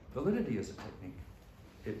validity is a technique.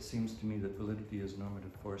 It seems to me that validity is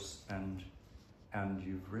normative force, and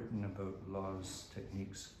you've written about law's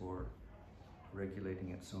techniques for regulating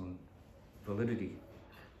its own validity.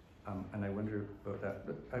 And I wonder about that.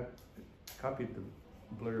 But I copied the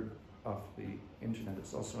blurb off the internet.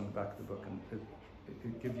 It's also on the back of the book, and it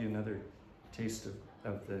could give you another taste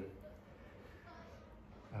of the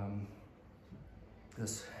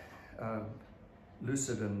this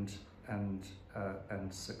lucid and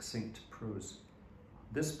succinct prose.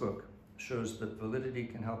 This book shows that validity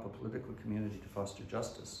can help a political community to foster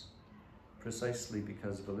justice, precisely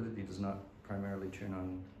because validity does not primarily turn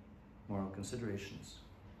on moral considerations.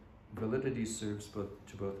 Validity serves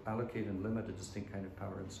to both allocate and limit a distinct kind of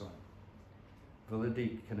power, and so on.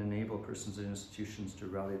 Validity can enable persons and institutions to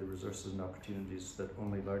rally the resources and opportunities that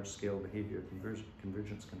only large-scale behavior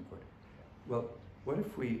convergence can afford. Well, what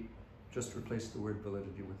if we just replace the word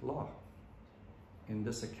validity with law in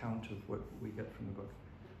this account of what we get from the book?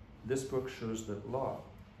 This book shows that law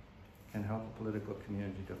can help a political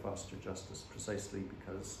community to foster justice, precisely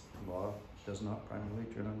because law does not primarily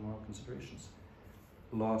turn on moral considerations.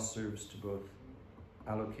 Law serves to both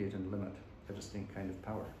allocate and limit a distinct kind of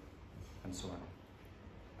power, and so on.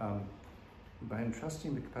 By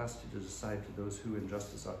entrusting the capacity to decide to those who in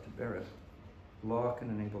justice ought to bear it, law can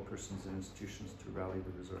enable persons and institutions to rally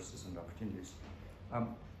the resources and opportunities.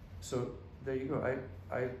 So there you go.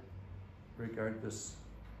 I regard this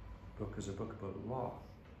book as a book about law,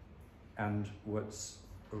 and what's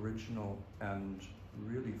original and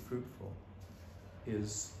really fruitful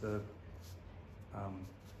is the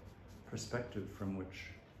perspective from which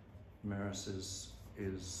Maris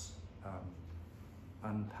is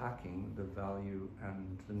unpacking the value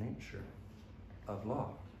and the nature of law,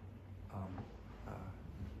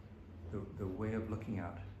 the way of looking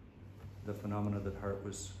at the phenomena that Hart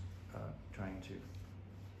was trying to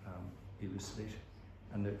elucidate,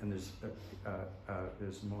 and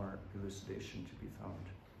there's more elucidation to be found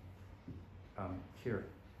here.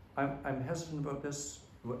 I'm hesitant about this,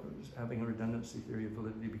 having a redundancy theory of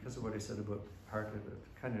validity, because of what I said about Hart.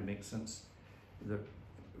 It kind of makes sense that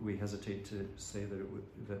we hesitate to say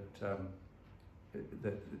that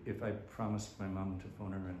that if I promised my mum to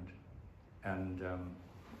phone her and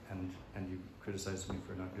you criticize me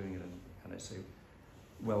for not doing it, and I say,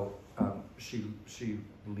 well, she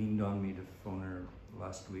leaned on me to phone her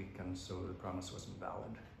last week, and so the promise wasn't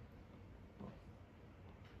valid.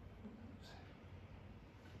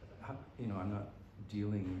 You know, I'm not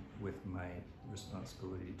dealing with my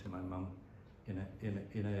responsibility to my mum in a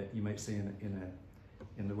you might say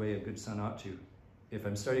in the way a good son ought to. If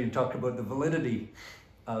I'm starting to talk about the validity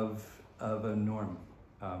of a norm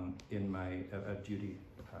in my duty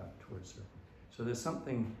towards her. So there's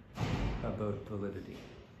something about validity,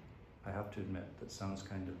 I have to admit, that sounds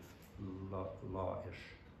kind of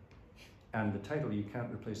law-ish. And the title, you can't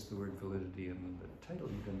replace the word validity in the title,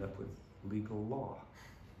 you'd end up with legal law.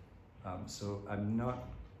 So I'm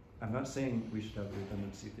not saying we should have a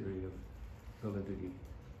redundancy theory of validity,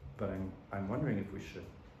 but I'm wondering if we should.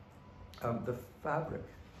 The fabric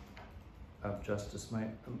of justice, my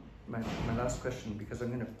last question, because I'm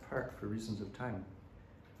going to park for reasons of time,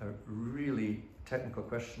 a really technical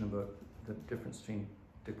question about the difference between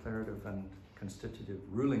declarative and constitutive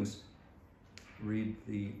rulings. Read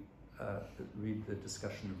the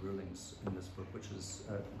discussion of rulings in this book, which is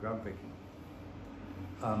groundbreaking.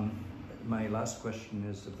 My last question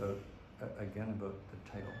is about, again, about the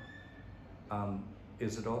title.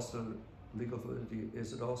 Is it also legal validity?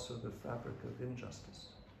 Is it also the fabric of injustice?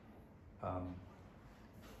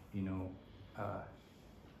 You know,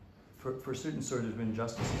 for certain sort of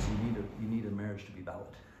injustices, you need a marriage to be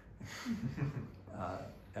valid.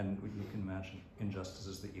 And you can imagine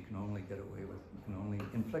injustices that you can only get away with, you can only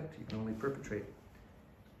inflict, you can only perpetrate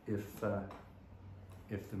if the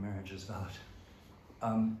marriage is valid.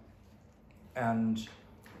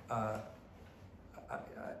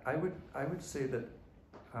 I would say that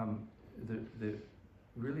the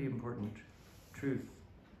really important truth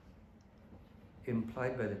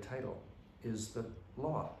implied by the title is that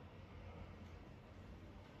law,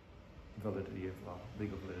 validity of law,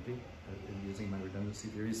 legal validity, using my redundancy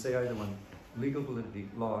theory, say either one, legal validity,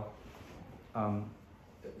 law,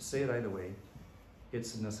 say it either way,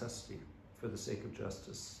 it's a necessity for the sake of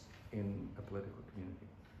justice in a political community.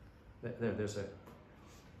 There's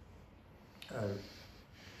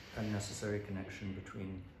a necessary connection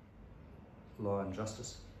between law and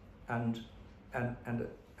justice, and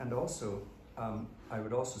also I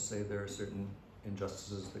would also say there are certain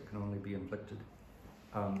injustices that can only be inflicted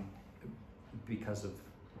because of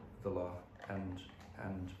the law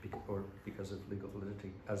or because of legal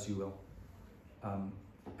validity, as you will.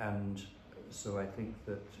 And so I think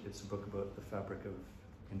that it's a book about the fabric of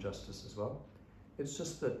injustice as well. It's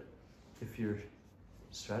just that if your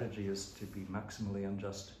strategy is to be maximally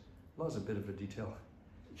unjust, law is a bit of a detail.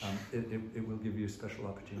 It will give you special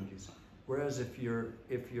opportunities. Whereas if you're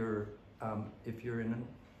in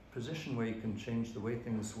a position where you can change the way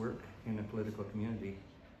things work in a political community,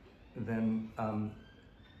 then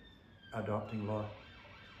adopting law,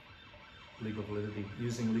 legal validity,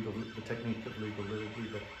 using the technique of legal validity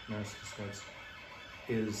that Maris describes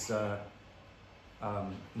is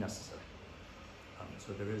necessary.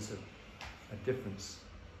 So there is a difference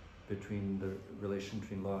between the relation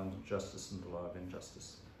between law and justice and the law of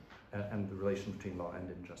injustice, and the relation between law and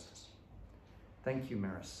injustice. Thank you,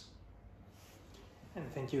 Maris. And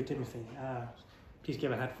thank you, Timothy. Please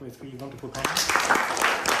give a hand for 3 wonderful comments.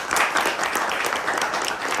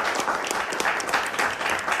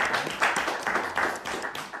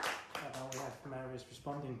 Now we have Maris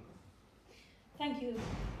responding. Thank you,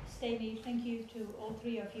 Stevie. Thank you to all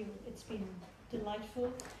 3 of you. It's been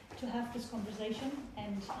delightful to have this conversation,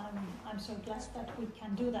 and I'm so glad that we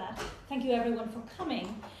can do that. Thank you, everyone, for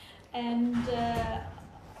coming. And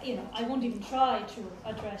you know, I won't even try to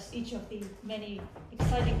address each of the many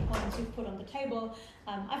exciting points you've put on the table.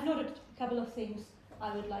 I've noted a couple of things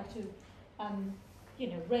I would like to, you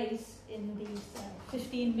know, raise in these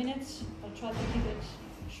 15 minutes. I'll try to keep it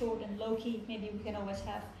short and low-key. Maybe we can always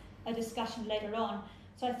have a discussion later on.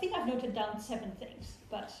 So I think I've noted down 7 things,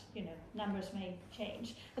 but you know, numbers may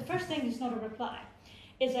change. The first thing is not a reply;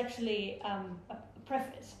 it's actually a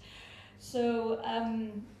preface. So.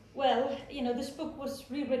 Well, you know, this book was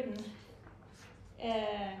rewritten,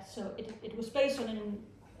 so it was based on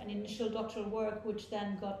an initial doctoral work, which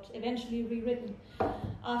then got eventually rewritten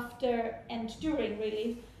after and during,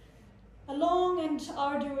 really, a long and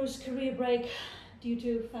arduous career break due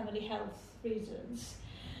to family health reasons.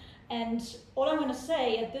 And all I want to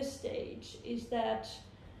say at this stage is that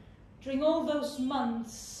during all those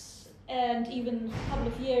months and even a couple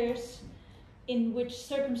of years, in which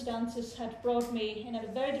circumstances had brought me in at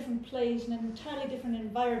a very different place, in an entirely different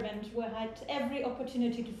environment, where I had every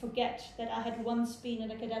opportunity to forget that I had once been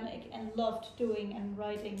an academic and loved doing and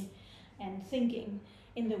writing and thinking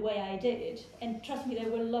in the way I did. And trust me, there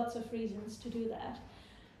were lots of reasons to do that.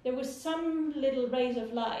 there was some little rays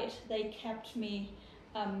of light. They kept me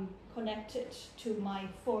connected to my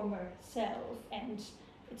former self, and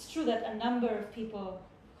it's true that a number of people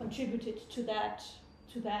contributed to that.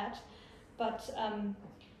 But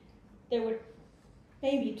there were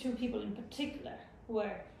maybe 2 people in particular who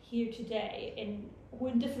are here today who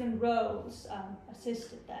in different roles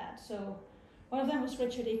assisted that. So one of them was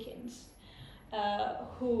Richard Ickins,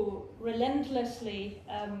 who relentlessly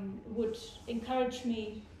would encourage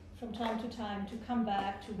me from time to time to come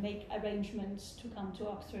back, to make arrangements to come to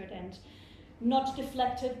Oxford, and not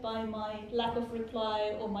deflected by my lack of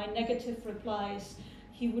reply or my negative replies.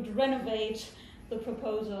 He would renovate the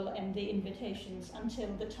proposal and the invitations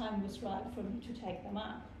until the time was right for me to take them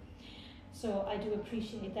up. So I do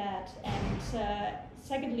appreciate that. And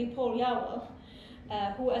secondly, Paul Yowell,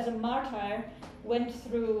 who as a martyr went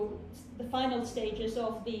through the final stages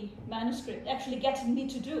of the manuscript, actually getting me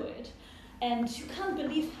to do it. And you can't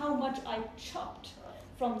believe how much I chopped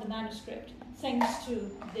from the manuscript thanks to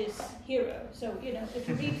this hero. So, you know, if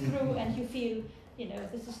you read through and you feel, you know,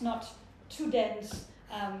 this is not too dense,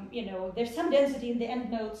 you know, there's some density in the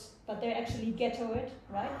endnotes, but they're actually ghettoed,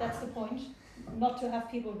 right? That's the point. Not to have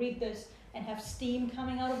people read this and have steam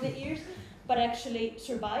coming out of their ears, but actually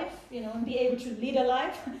survive, you know, and be able to lead a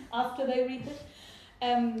life after they read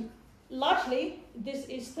it. Largely, this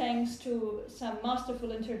is thanks to some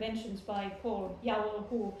masterful interventions by Paul Yowell,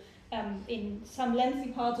 who in some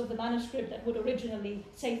lengthy parts of the manuscript that would originally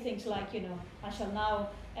say things like, you know, I shall now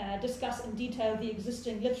discuss in detail the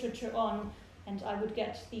existing literature on, and I would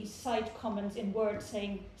get these side comments in words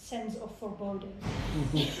saying sense of foreboding,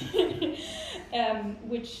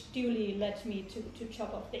 which duly led me to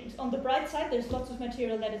chop off things. On the bright side, there's lots of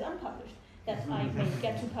material that is unpublished that I may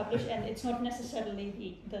get to publish, and it's not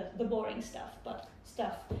necessarily the boring stuff, but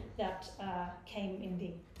stuff that came in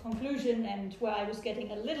the conclusion, and where I was getting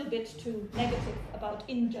a little bit too negative about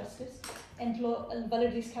injustice and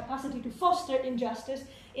Validity's capacity to foster injustice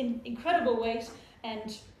in incredible ways.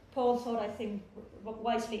 And Paul thought, I think,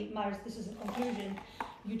 wisely, Maris, this is a conclusion.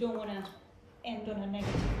 You don't want to end on a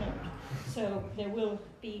negative note. So there will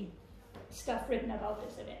be stuff written about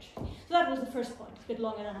this eventually. So that was the first point, a bit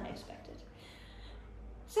longer than I expected.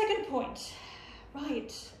 Second point,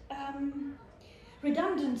 right,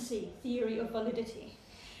 redundancy theory of validity.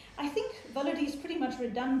 I think validity is pretty much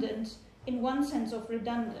redundant in one sense of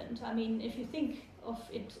redundant. I mean, if you think of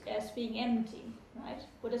it as being empty, right,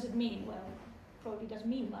 what does it mean? Well, it probably doesn't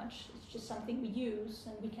mean much. It's just something we use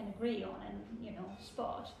and we can agree on and, you know,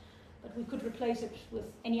 spot. But we could replace it with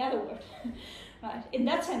any other word, right? In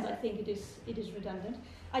that sense, I think it is redundant.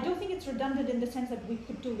 I don't think it's redundant in the sense that we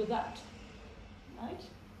could do without, right?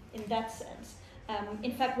 In that sense.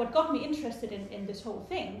 In fact, what got me interested in this whole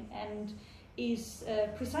thing and is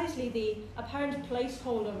precisely the apparent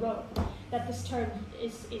placeholder role that this term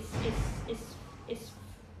is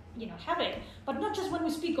you know, having. But not just when we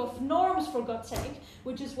speak of norms, for God's sake,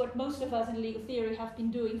 which is what most of us in legal theory have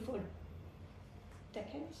been doing for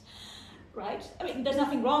decades, right? I mean, there's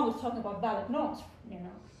nothing wrong with talking about valid norms, you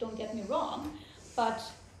know, don't get me wrong, but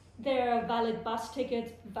there are valid bus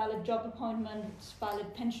tickets, valid job appointments,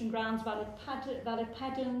 valid pension grants, valid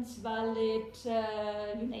patents, valid,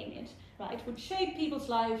 you name it, right? Which shape people's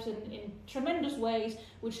lives in tremendous ways,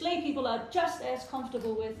 which lay people are just as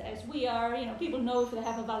comfortable with as we are. You know, people know if they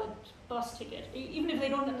have a valid bus ticket, even if they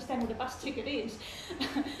don't understand what a bus ticket is.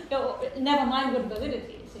 Never mind what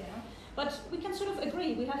validity is, you know. But we can sort of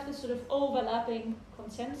agree. We have this sort of overlapping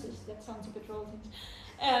consensus. That sounds a bit rolling.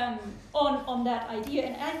 On that idea,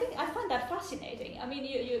 and I find that fascinating. I mean,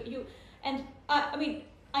 I mean,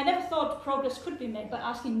 I never thought progress could be made by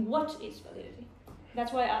asking what is validity.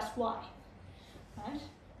 That's why I asked why, right?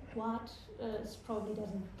 What probably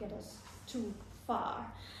doesn't get us too far.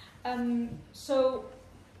 So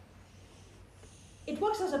it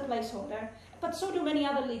works as a placeholder, but so do many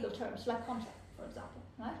other legal terms, like contract, for example,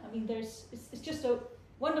 right? I mean, it's just a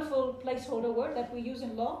wonderful placeholder word that we use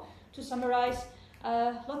in law to summarize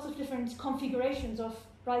lots of different configurations of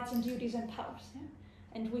rights and duties and powers. Yeah?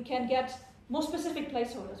 And we can get more specific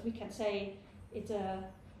placeholders. We can say it's a,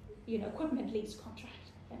 you know, equipment lease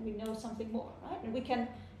contract, and we know something more, right? And we can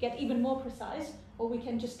get even more precise, or we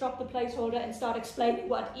can just drop the placeholder and start explaining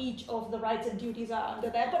what each of the rights and duties are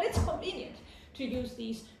under that. But it's convenient to use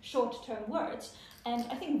these short-term words. And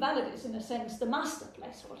I think valid is, in a sense, the master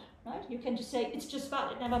placeholder, right? You can just say it's just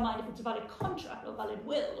valid, never mind if it's a valid contract or valid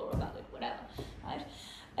will or a valid whatever, right?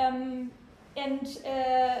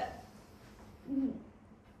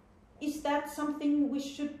 Is that something we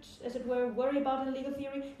should, as it were, worry about in legal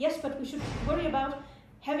theory? Yes, but we should worry about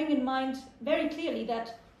having in mind very clearly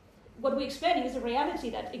that what we're explaining is a reality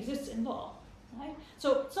that exists in law, right?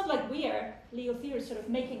 So it's not like we are legal theorists sort of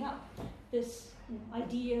making up this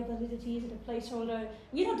idea, validity, is it a placeholder?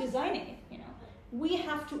 We're not designing it, you know. We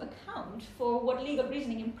have to account for what legal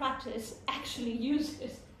reasoning in practice actually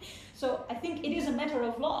uses. So I think it is a matter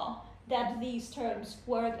of law that these terms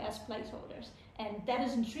work as placeholders. And that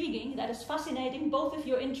is intriguing, that is fascinating, both if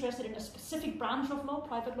you're interested in a specific branch of law,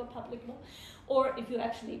 private law, public law, or if you're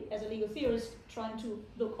actually, as a legal theorist, trying to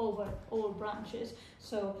look over all branches.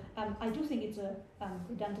 So I do think it's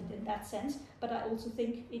redundant in that sense, but I also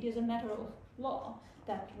think it is a matter of law,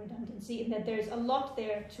 that redundancy, and that there's a lot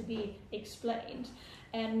there to be explained.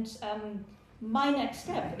 And my next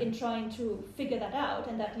step in trying to figure that out,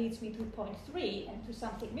 and that leads me to point 3 and to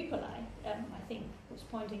something Mikolaj, I think, was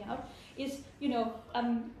pointing out, is, you know,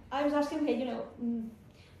 I was asking, okay, you know,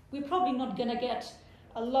 we're probably not going to get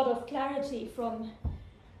a lot of clarity from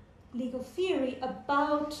legal theory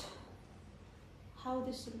about how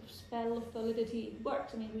this sort of spell of validity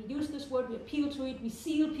works. I mean, we use this word, we appeal to it, we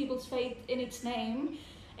seal people's faith in its name,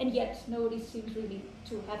 and yet nobody seems really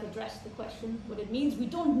to have addressed the question what it means. We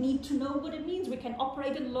don't need to know what it means. We can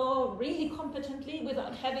operate in law really competently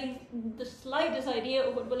without having the slightest idea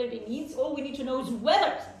of what validity means. All we need to know is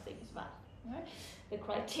whether something is valid, right? The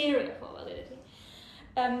criteria for validity.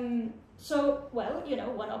 So, well, you know,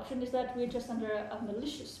 one option is that we're just under a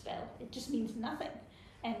malicious spell. It just means nothing.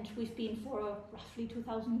 And we've been for roughly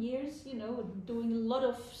 2,000 years, you know, doing a lot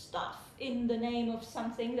of stuff in the name of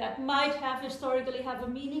something that might have historically have a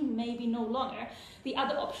meaning, maybe no longer. The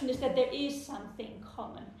other option is that there is something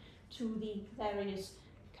common to the various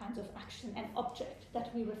kinds of action and object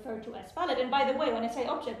that we refer to as valid. And by the way, when I say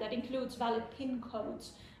object, that includes valid PIN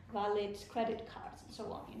codes, valid credit cards, and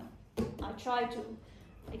so on, you know. I try to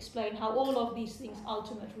explain how all of these things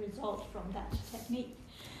ultimately result from that technique.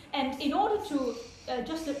 And in order to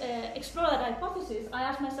explore that hypothesis, I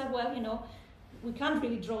asked myself, well, you know, we can't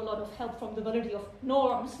really draw a lot of help from the validity of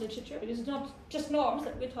norms literature, because it's not just norms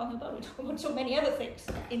that we're talking about so many other things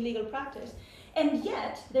in legal practice. And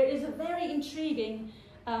yet, there is a very intriguing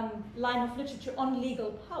line of literature on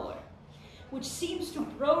legal power, which seems to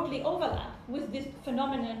broadly overlap with this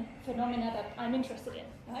phenomena that I'm interested in,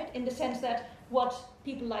 right? In the sense that what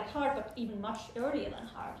people like Hart, but even much earlier than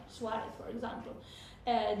Hart, Surrey, for example,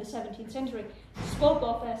 in the 17th century, spoke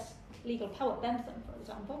of as legal power, Bentham, for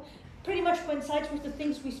example, pretty much coincides with the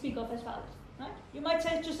things we speak of as valid, right? You might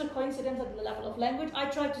say it's just a coincidence at the level of language. I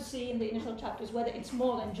tried to see in the initial chapters whether it's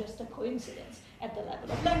more than just a coincidence at the level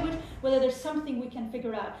of language, whether there's something we can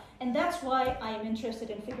figure out. And that's why I am interested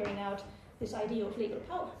in figuring out this idea of legal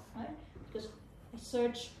power, right? Because I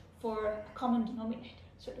search for a common denominator,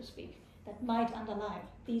 so to speak, that might underlie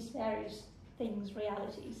these various things,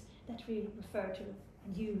 realities that we refer to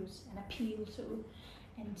and use and appeal to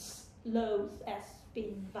and loathe as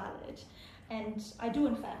being valid. And I do,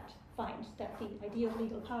 in fact, find that the idea of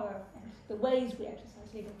legal power and the ways we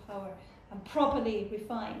exercise legal power, properly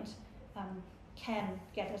refined, can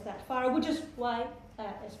get us that far, which is why,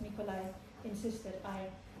 as Mikolaj insisted, I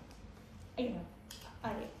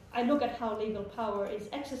look at how legal power is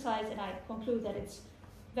exercised, and I conclude that it's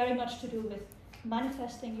very much to do with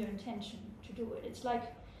manifesting your intention to do it. It's like,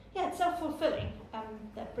 yeah, it's self-fulfilling.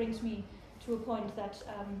 That brings me to a point that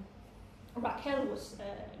Raquel was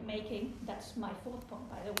making. That's my 4th point,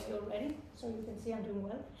 by the way, already, so you can see I'm doing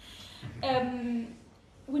well.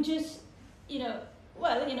 Which is, you know,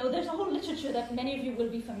 well, you know, there's a whole literature that many of you will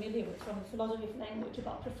be familiar with from the philosophy of language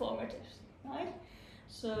about performatives, right?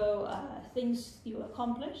 So things you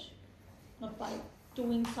accomplish, not by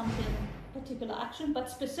doing something, particular action, but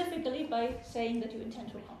specifically by saying that you intend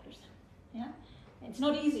to accomplish them. Yeah, it's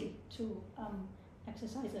not easy to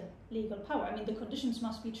exercise a legal power. I mean, the conditions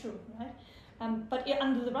must be true, right? But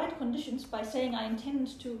under the right conditions, by saying I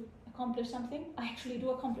intend to accomplish something, I actually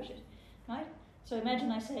do accomplish it, right? So imagine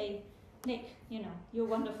I say, Nick, you know, you're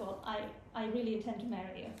wonderful. I really intend to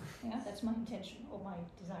marry you. Yeah, that's my intention or my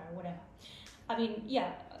desire, or whatever. I mean,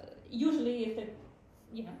 yeah, usually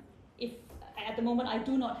if at the moment I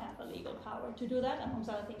do not have a legal power to do that, amongst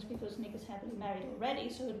other things because Nick is happily married already,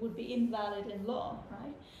 so it would be invalid in law,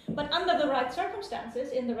 right? But under the right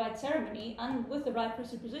circumstances, in the right ceremony, and with the right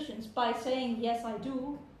presuppositions, by saying, yes, I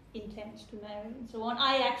do intend to marry, and so on,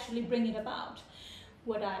 I actually bring it about,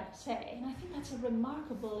 what I say. And I think that's a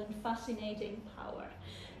remarkable and fascinating power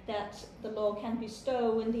that the law can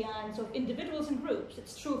bestow in the hands of individuals and groups.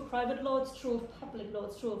 It's true of private law, it's true of public law,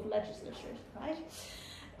 it's true of legislature, right?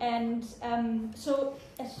 And so,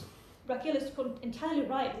 as Raquel is entirely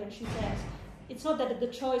right when she says, it's not that the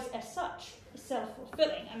choice as such is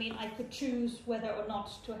self-fulfilling. I mean, I could choose whether or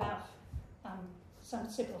not to have some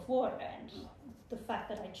sip of water, and the fact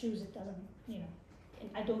that I choose it doesn't,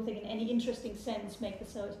 I don't think in any interesting sense make the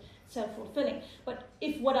self-fulfilling. But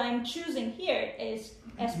if what I'm choosing here is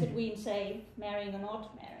as between, say, marrying or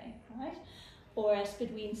not marrying, right? Or as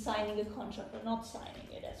between signing a contract or not signing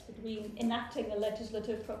it, as between enacting a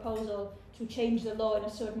legislative proposal to change the law in a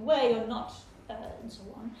certain way or not, and so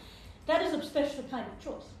on, that is a special kind of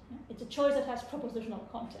choice. Yeah? It's a choice that has propositional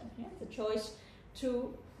content. Yeah? It's a choice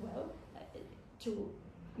to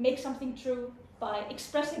make something true by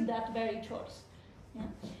expressing that very choice. Yeah?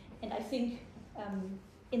 And I think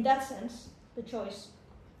in that sense, the choice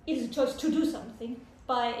is a choice to do something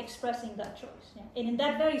by expressing that choice. Yeah? And in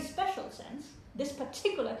that very special sense, this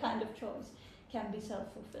particular kind of choice can be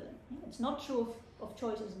self-fulfilling. Yeah? It's not true of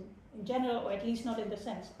choices in general, or at least not in the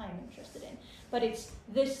sense I'm interested in, but it's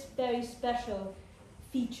this very special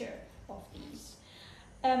feature of these.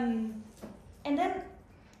 And then,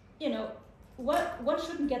 one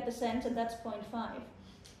shouldn't get the sense, and that's point 5,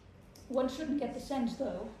 one shouldn't get the sense,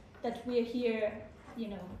 though, that we're here,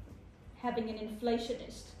 having an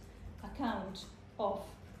inflationist account of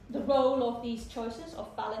the role of these choices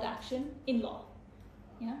of valid action in law.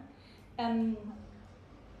 Yeah?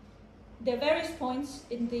 There are various points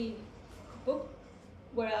in the book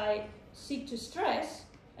where I seek to stress,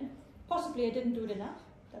 and possibly I didn't do it enough,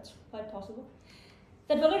 that's quite possible,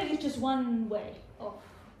 that validity is just one way of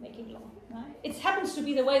making law. Right? It happens to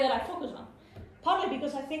be the way that I focus on. Partly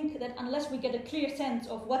because I think that unless we get a clear sense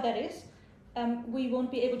of what that is, we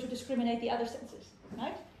won't be able to discriminate the other senses,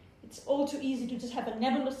 right? It's all too easy to just have a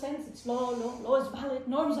nebulous sense. It's law is valid,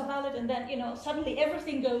 norms are valid, and then, suddenly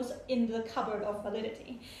everything goes in the cupboard of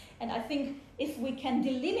validity. And I think if we can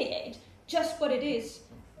delineate just what it is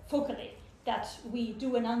focally that we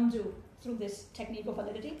do and undo through this technique of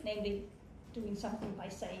validity, namely doing something by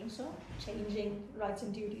saying so, changing rights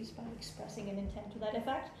and duties by expressing an intent to that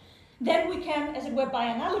effect, then we can, as it were, by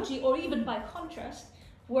analogy or even by contrast,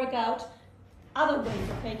 work out other ways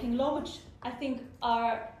of making law, which I think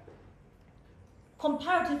are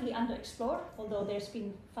comparatively underexplored, although there's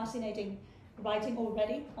been fascinating writing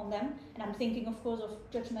already on them. And I'm thinking, of course, of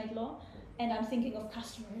judge-made law, and I'm thinking of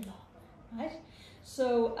customary law, right?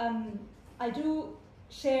 So I do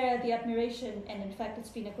share the admiration, and in fact, it's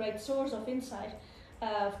been a great source of insight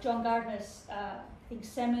of John Gardner's, I think,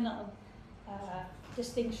 seminal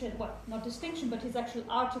distinction, well, not distinction, but his actual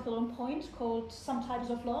article on point called Some Types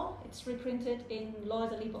of Law. It's reprinted in Law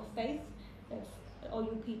as a Leap of Faith,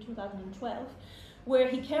 OUP 2012, where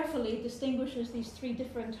he carefully distinguishes these 3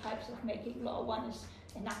 different types of making law. One is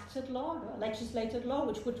enacted law, or legislated law,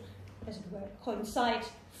 which would, as it were, coincide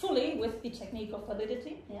fully with the technique of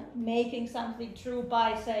validity, yeah? Making something true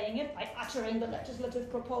by saying it, by uttering the legislative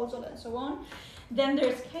proposal and so on. Then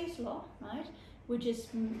there's case law, right? Which is,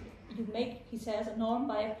 you make, he says, a norm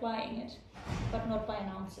by applying it, but not by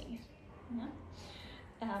announcing it.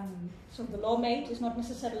 Yeah? So the law made is not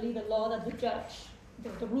necessarily the law that the judge,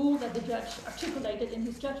 the rule that the judge articulated in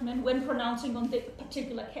his judgment when pronouncing on the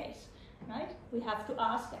particular case, right? We have to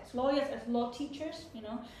ask as lawyers, as law teachers,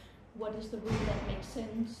 what is the rule that makes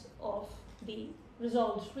sense of the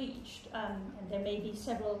results reached? And there may be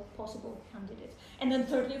several possible candidates. And then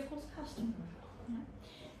thirdly, of course, customary law,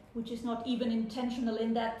 which is not even intentional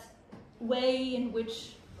in that way in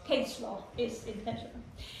which case law is intentional.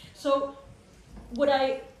 So what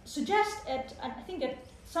I suggest I think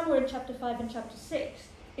somewhere in chapter 5 and chapter 6,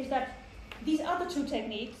 is that these other 2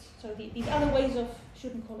 techniques, so these other ways of,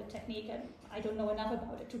 shouldn't call it technique, and I don't know enough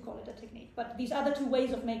about it to call it a technique, but these other 2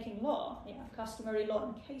 ways of making law, customary law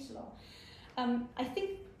and case law, I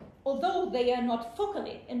think, although they are not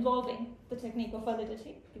focally involving the technique of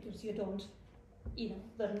validity, because you don't,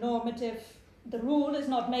 the rule is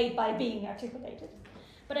not made by being articulated,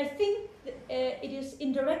 but I think it is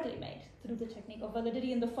indirectly made through the technique of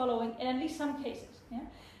validity in the following, in at least some cases.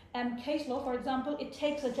 Case law, for example, it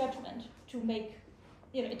takes a judgment to make,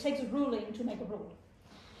 it takes a ruling to make a rule.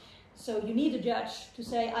 So you need a judge to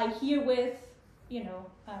say, I herewith,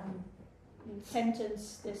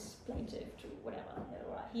 sentence this plaintiff to whatever,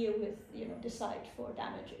 or I herewith, decide for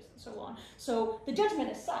damages and so on. So the judgment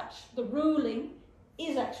as such, the ruling,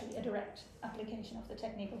 is actually a direct application of the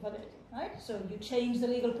technique of validity, right? So you change the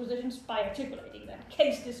legal positions by articulating them.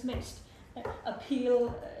 Case dismissed,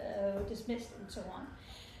 appeal dismissed, and so on.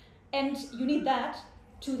 And you need that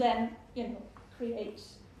to then, create,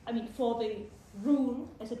 for the rule,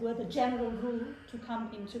 as it were, the general rule to come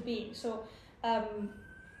into being. So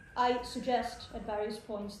I suggest at various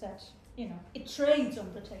points that, it trades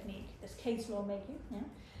on the technique, as case law making,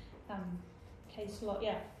 case law,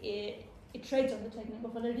 it trades on the technique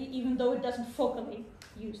of validity, even though it doesn't focally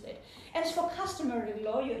used it. As for customary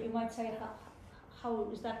law, you might say, how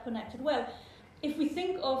is that connected? Well, if we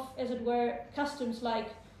think of, as it were, customs like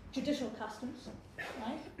judicial customs,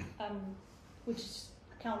 right, which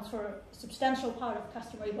accounts for a substantial part of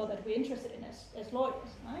customary law that we're interested in as lawyers,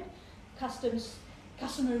 right?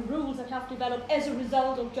 Customary rules that have developed as a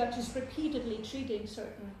result of judges repeatedly treating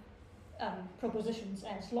certain propositions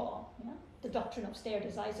as law. Yeah? The doctrine of stare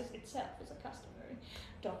decisis itself is a customary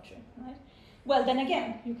doctrine, right? Well, then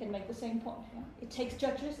again, you can make the same point. Yeah? It takes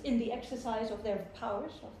judges in the exercise of their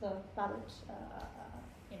powers, of the valid,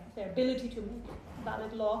 their ability to make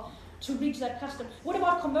valid law, to reach that custom. What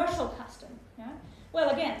about commercial custom? Yeah? Well,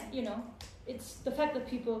 again, it's the fact that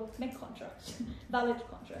people make contracts, valid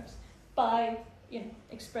contracts, by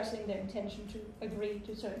expressing their intention to agree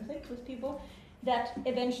to certain things with people, that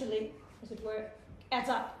eventually, as it were, adds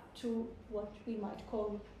up to what we might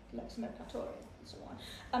call lex mercatoria and so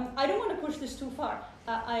on. I don't want to push this too far.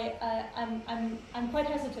 I'm quite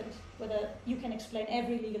hesitant whether you can explain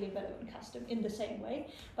every legally relevant custom in the same way,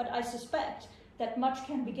 but I suspect that much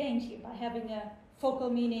can be gained here by having a focal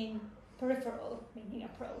meaning, peripheral meaning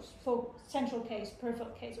approach, central case, peripheral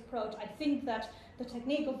case approach. I think that the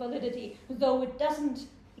technique of validity, though it doesn't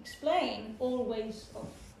explain all ways of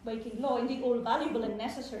making law, indeed all valuable and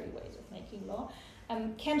necessary ways of making law,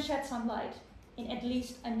 can shed some light in at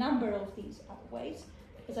least a number of these other ways,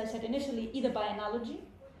 as I said initially, either by analogy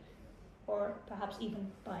or perhaps even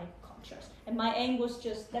by contrast. And my aim was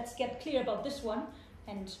just, let's get clear about this one,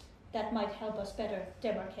 and that might help us better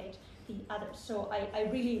demarcate the others. So I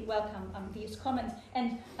really welcome these comments.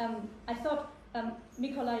 And I thought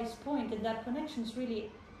Mikolaj's point in that connection is really,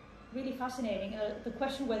 really fascinating. The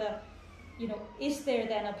question whether, is there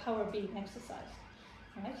then a power being exercised,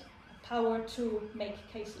 right? A power to make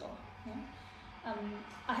case law. Yeah?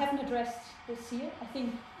 I haven't addressed this here. I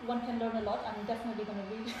think one can learn a lot. I'm definitely going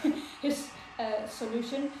to read his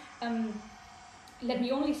solution. Let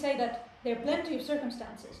me only say that there are plenty of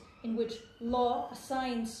circumstances in which law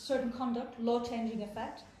assigns certain conduct, law-changing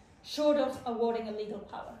effect, short of awarding a legal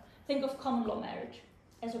power. Think of common law marriage,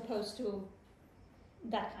 as opposed to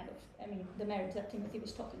that kind of, the marriage that Timothy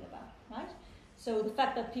was talking about, right? So the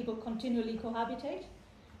fact that people continually cohabitate,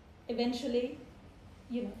 eventually,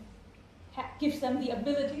 gives them the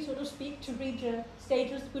ability, so to speak, to reach a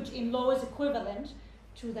status which in law is equivalent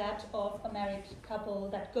to that of a married couple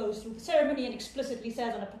that goes through the ceremony and explicitly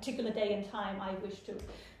says on a particular day and time, I wish to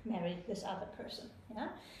marry this other person. Yeah?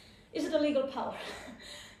 Is it a legal power?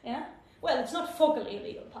 Yeah? Well, it's not focally a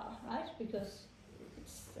legal power, right? Because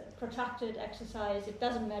it's a protracted exercise. It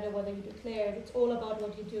doesn't matter whether you declare it. It's all about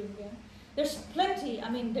what you do. Yeah? There's plenty.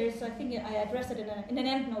 I think I addressed it in an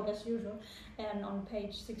endnote as usual, and on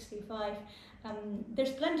page 65.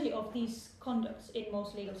 There's plenty of these conducts in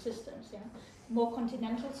most legal systems. Yeah? More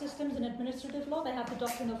continental systems in administrative law, they have the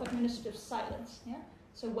doctrine of administrative silence. Yeah?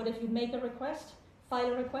 So what if you make a request,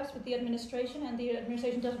 file a request with the administration, and the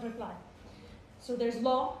administration doesn't reply? So there's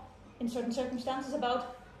law in certain circumstances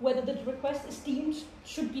about whether the request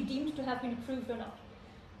should be deemed to have been approved or not.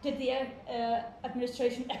 Did the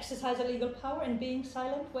administration exercise a legal power in being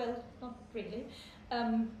silent? Well, not really.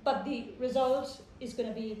 But the result is going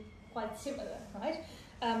to be quite similar, right?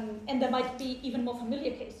 And there might be even more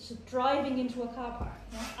familiar cases. So driving into a car park,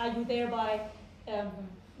 are you thereby,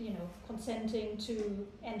 consenting to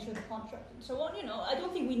enter the contract and so on? I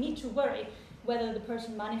don't think we need to worry whether the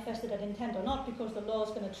person manifested that intent or not, because the law is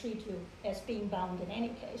going to treat you as being bound in any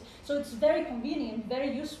case. So it's very convenient,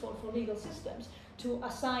 very useful for legal systems to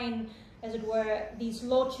assign, as it were, these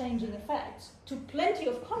law-changing effects to plenty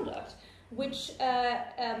of conduct, which,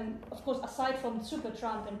 of course, aside from super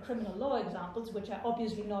Trump and criminal law examples, which are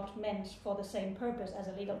obviously not meant for the same purpose as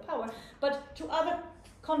a legal power, but to other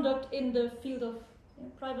conduct in the field of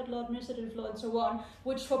private law, administrative law, and so on,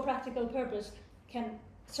 which for practical purpose can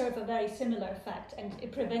serve a very similar effect, and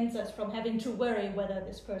it prevents us from having to worry whether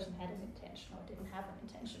this person had an intention or didn't have an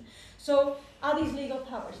intention. So, are these legal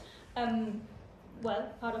powers?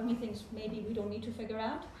 Well, part of me thinks maybe we don't need to figure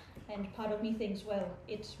out, and part of me thinks, well,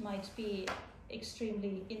 it might be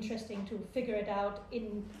extremely interesting to figure it out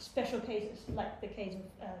in special cases, like the case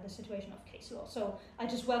of the situation of case law. So I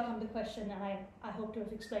just welcome the question, and I hope to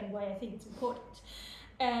have explained why I think it's important.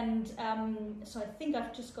 And so I think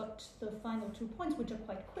I've just got the final 2 points, which are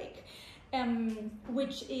quite quick,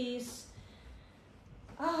 which is,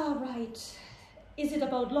 right, is it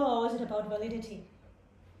about law or is it about validity?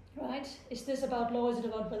 Right? Is this about law? Is it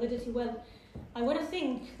about validity? Well, I want to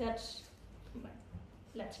think that,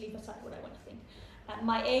 let's leave aside what I want to think.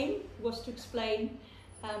 My aim was to explain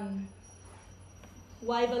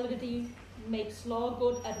why validity makes law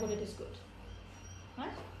good at what it is good.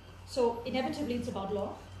 right? So inevitably it's about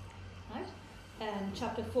law, right? And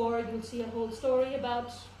chapter 4, you'll see a whole story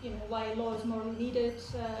about, why law is morally needed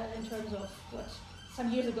in terms of what some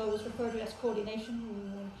years ago was referred to as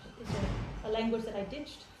coordination. It's a language that I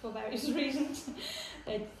ditched for various reasons.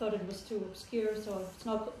 I thought it was too obscure, so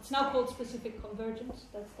it's now called specific convergence.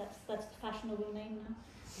 That's the fashionable name now.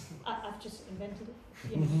 I've just invented it.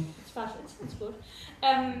 It's fashion. It's good.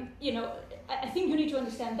 I think you need to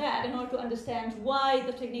understand that in order to understand why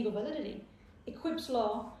the technique of validity equips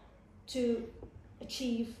law to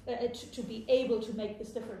achieve, to be able to make this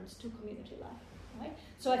difference to community life, right?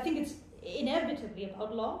 So I think it's inevitably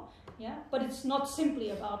about law, yeah, but it's not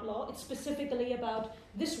simply about law. It's specifically about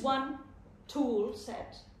this one tool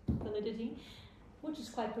set, validity, which is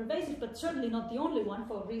quite pervasive, but certainly not the only one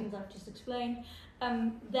for reasons I've just explained,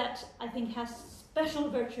 that I think has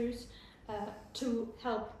special virtues to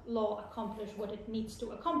help law accomplish what it needs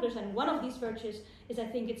to accomplish. And one of these virtues is, I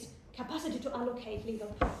think, its capacity to allocate legal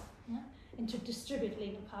power, yeah? And to distribute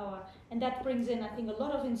legal power. And that brings in, I think, a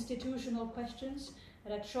lot of institutional questions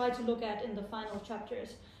that I try to look at in the final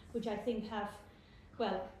chapters, which I think have,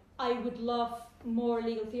 well, I would love more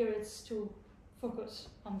legal theorists to focus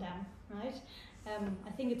on them, right?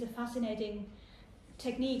 I think it's a fascinating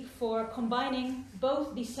technique for combining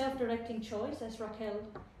both the self-directing choice, as Raquel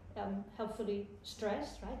helpfully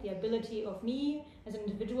stressed, right? The ability of me as an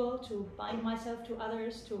individual to bind myself to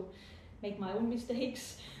others, to make my own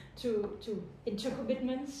mistakes, to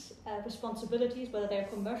intercommitments, responsibilities, whether they're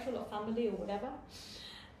commercial or family or whatever.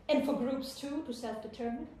 And for groups too, to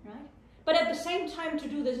self-determine, right? But at the same time to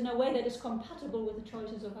do this in a way that is compatible with the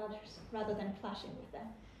choices of others, rather than clashing with them,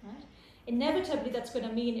 right? Inevitably, that's going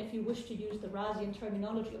to mean, if you wish to use the Rasian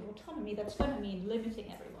terminology of autonomy, that's going to mean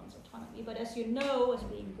limiting everyone's autonomy. But as you know, as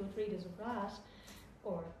being good readers of Ras,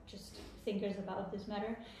 or just thinkers about this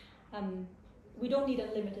matter, we don't need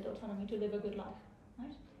unlimited autonomy to live a good life,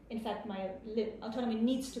 right? In fact, my autonomy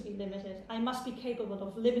needs to be limited. I must be capable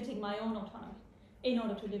of limiting my own autonomy in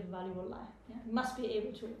order to live a valuable life. Yeah? I must be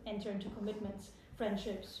able to enter into commitments,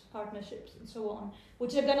 friendships, partnerships, and so on,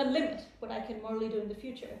 which are going to limit what I can morally do in the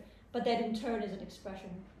future. But that in turn is an expression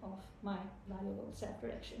of my valuable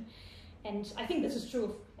self-direction. And I think this is true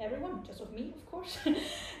of everyone, not just of me, of course.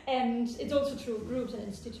 And it's also true of groups and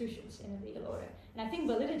institutions in a legal order. And I think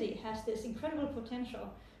validity has this incredible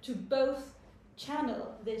potential to both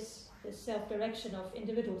channel this self-direction of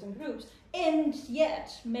individuals and groups, and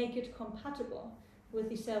yet make it compatible with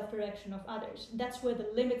the self-direction of others. That's where the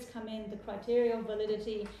limits come in, the criteria of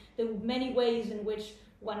validity, the many ways in which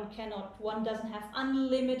one doesn't have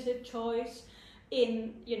unlimited choice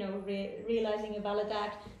in, realizing a valid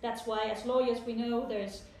act. That's why, as lawyers, we know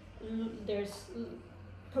there's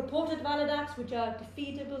purported valid acts which are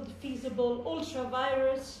defeatable, defeasible,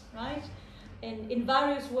 ultra-virus, right? And in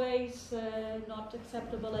various ways, not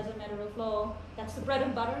acceptable as a matter of law. That's the bread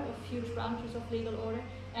and butter of huge branches of legal order.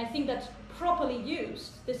 And I think that properly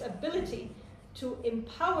used, this ability to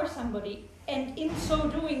empower somebody and in so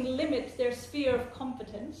doing limit their sphere of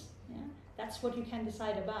competence, yeah? That's what you can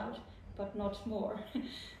decide about, but not more,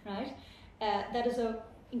 right? That is an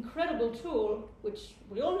incredible tool, which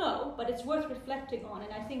we all know, but it's worth reflecting on.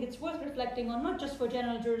 And I think it's worth reflecting on not just for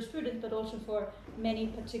general jurisprudence, but also for many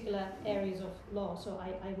particular areas of law. So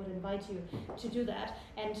I would invite you to do that.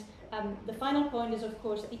 And the final point is, of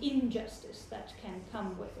course, the injustice that can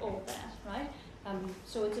come with all that, right?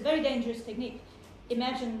 So it's a very dangerous technique.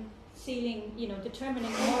 Imagine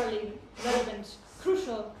determining morally relevant,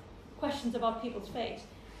 crucial questions about people's fate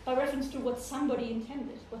by reference to what somebody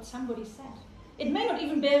intended, what somebody said. It may not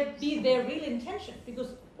even be their real intention,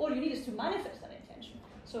 because all you need is to manifest that intention.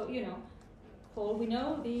 So, for all we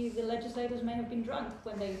know, the legislators may have been drunk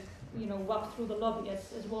when they, walked through the lobby,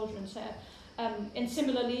 as Waldron said. And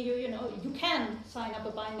similarly, you can sign up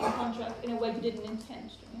a binding contract in a way you didn't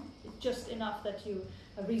intend. It's just enough that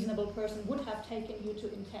a reasonable person would have taken you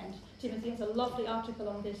to intend. Timothy has a lovely article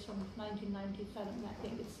on this from 1997, I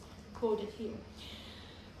think it's quoted here.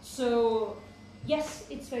 So, yes,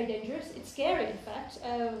 it's very dangerous. It's scary, in fact.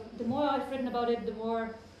 The more I've written about it, the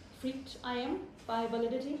more freaked I am by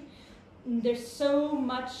validity. There's so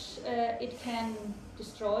much it can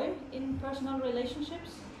destroy in personal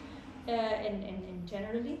relationships and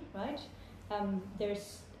generally, right?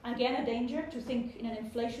 There's, again, a danger to think in an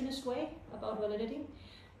inflationist way about validity.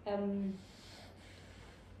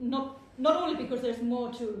 Not only because there's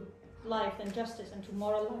more to life than justice and to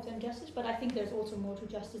moral life than justice, but I think there's also more to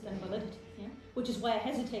justice than validity, yeah? Which is why I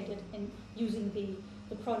hesitated in using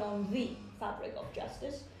the pronoun the fabric of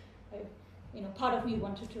justice. Part of me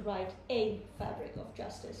wanted to write a fabric of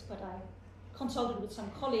justice, but I consulted with some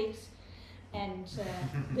colleagues And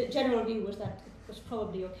the general view was that it was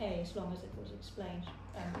probably okay as long as it was explained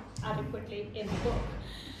adequately in the book.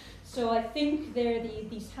 So I think there are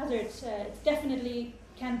these hazards. It definitely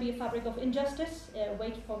can be a fabric of injustice.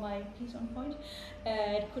 Wait for my piece on point.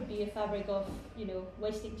 It could be a fabric of,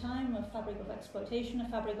 wasting time, a fabric of exploitation, a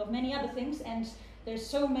fabric of many other things. And there's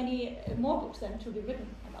so many more books then to be written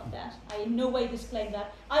about that. I in no way disclaim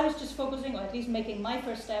that. I was just focusing, or at least making my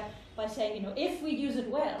first step by saying, if we use it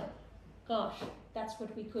well, gosh, that's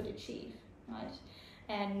what we could achieve, right?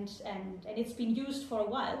 And it's been used for a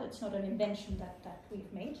while. It's not an invention that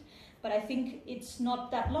we've made. But I think it's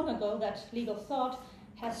not that long ago that legal thought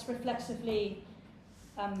has reflexively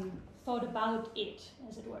thought about it,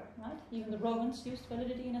 as it were, right? Even the Romans used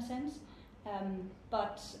validity in a sense.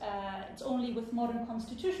 But it's only with modern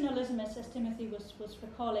constitutionalism, as Timothy was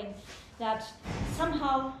recalling, that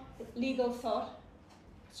somehow legal thought,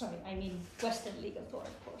 Western legal thought,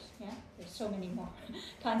 of course, yeah? There's so many more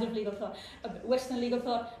kinds of legal thought. Western legal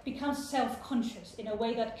thought becomes self-conscious in a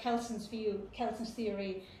way that Kelson's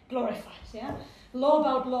theory glorifies, yeah? Law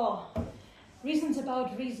about law, reasons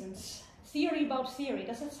about reasons, theory about theory.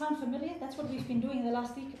 Does that sound familiar? That's what we've been doing in the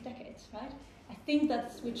last decades, right? I think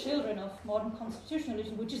that we're children of modern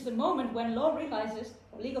constitutionalism, which is the moment when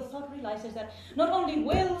legal thought realizes that not only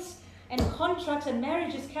wills and contracts and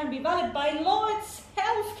marriages can be valid, by law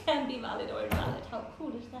itself can be valid or invalid. How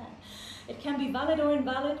cool is that? It can be valid or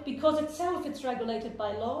invalid because itself it's regulated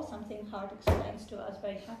by law, something Hart explains to us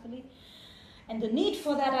very happily. And the need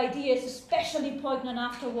for that idea is especially poignant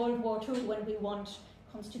after World War II, when we want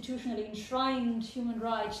constitutionally enshrined human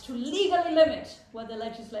rights to legally limit what the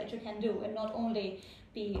legislature can do and not only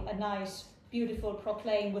be a nice, beautiful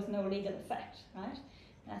proclaim with no legal effect, right?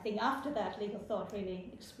 And I think after that, legal thought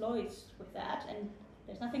really exploits with that, and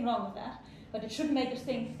there's nothing wrong with that, but it shouldn't make us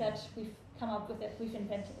think that we've come up with it, we've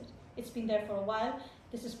invented it. It's been there for a while.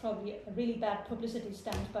 This is probably a really bad publicity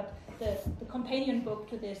stunt, but the companion book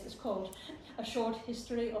to this is called A Short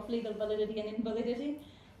History of Legal Validity and Invalidity,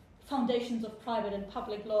 Foundations of Private and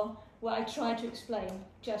Public Law, where I try to explain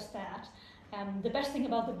just that. The best thing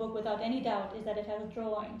about the book, without any doubt, is that it has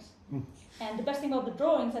drawings. And the best thing about the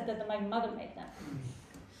drawings is that my mother made them.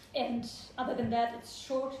 And other than that, it's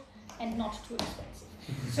short and not too expensive.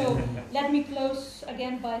 So let me close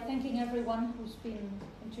again by thanking everyone who's been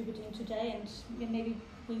contributing today, and maybe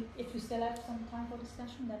if we still have some time for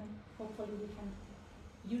discussion, then hopefully we can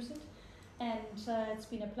use it. And it's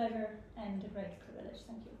been a pleasure and a great privilege.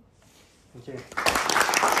 Thank you. Thank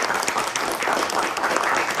you.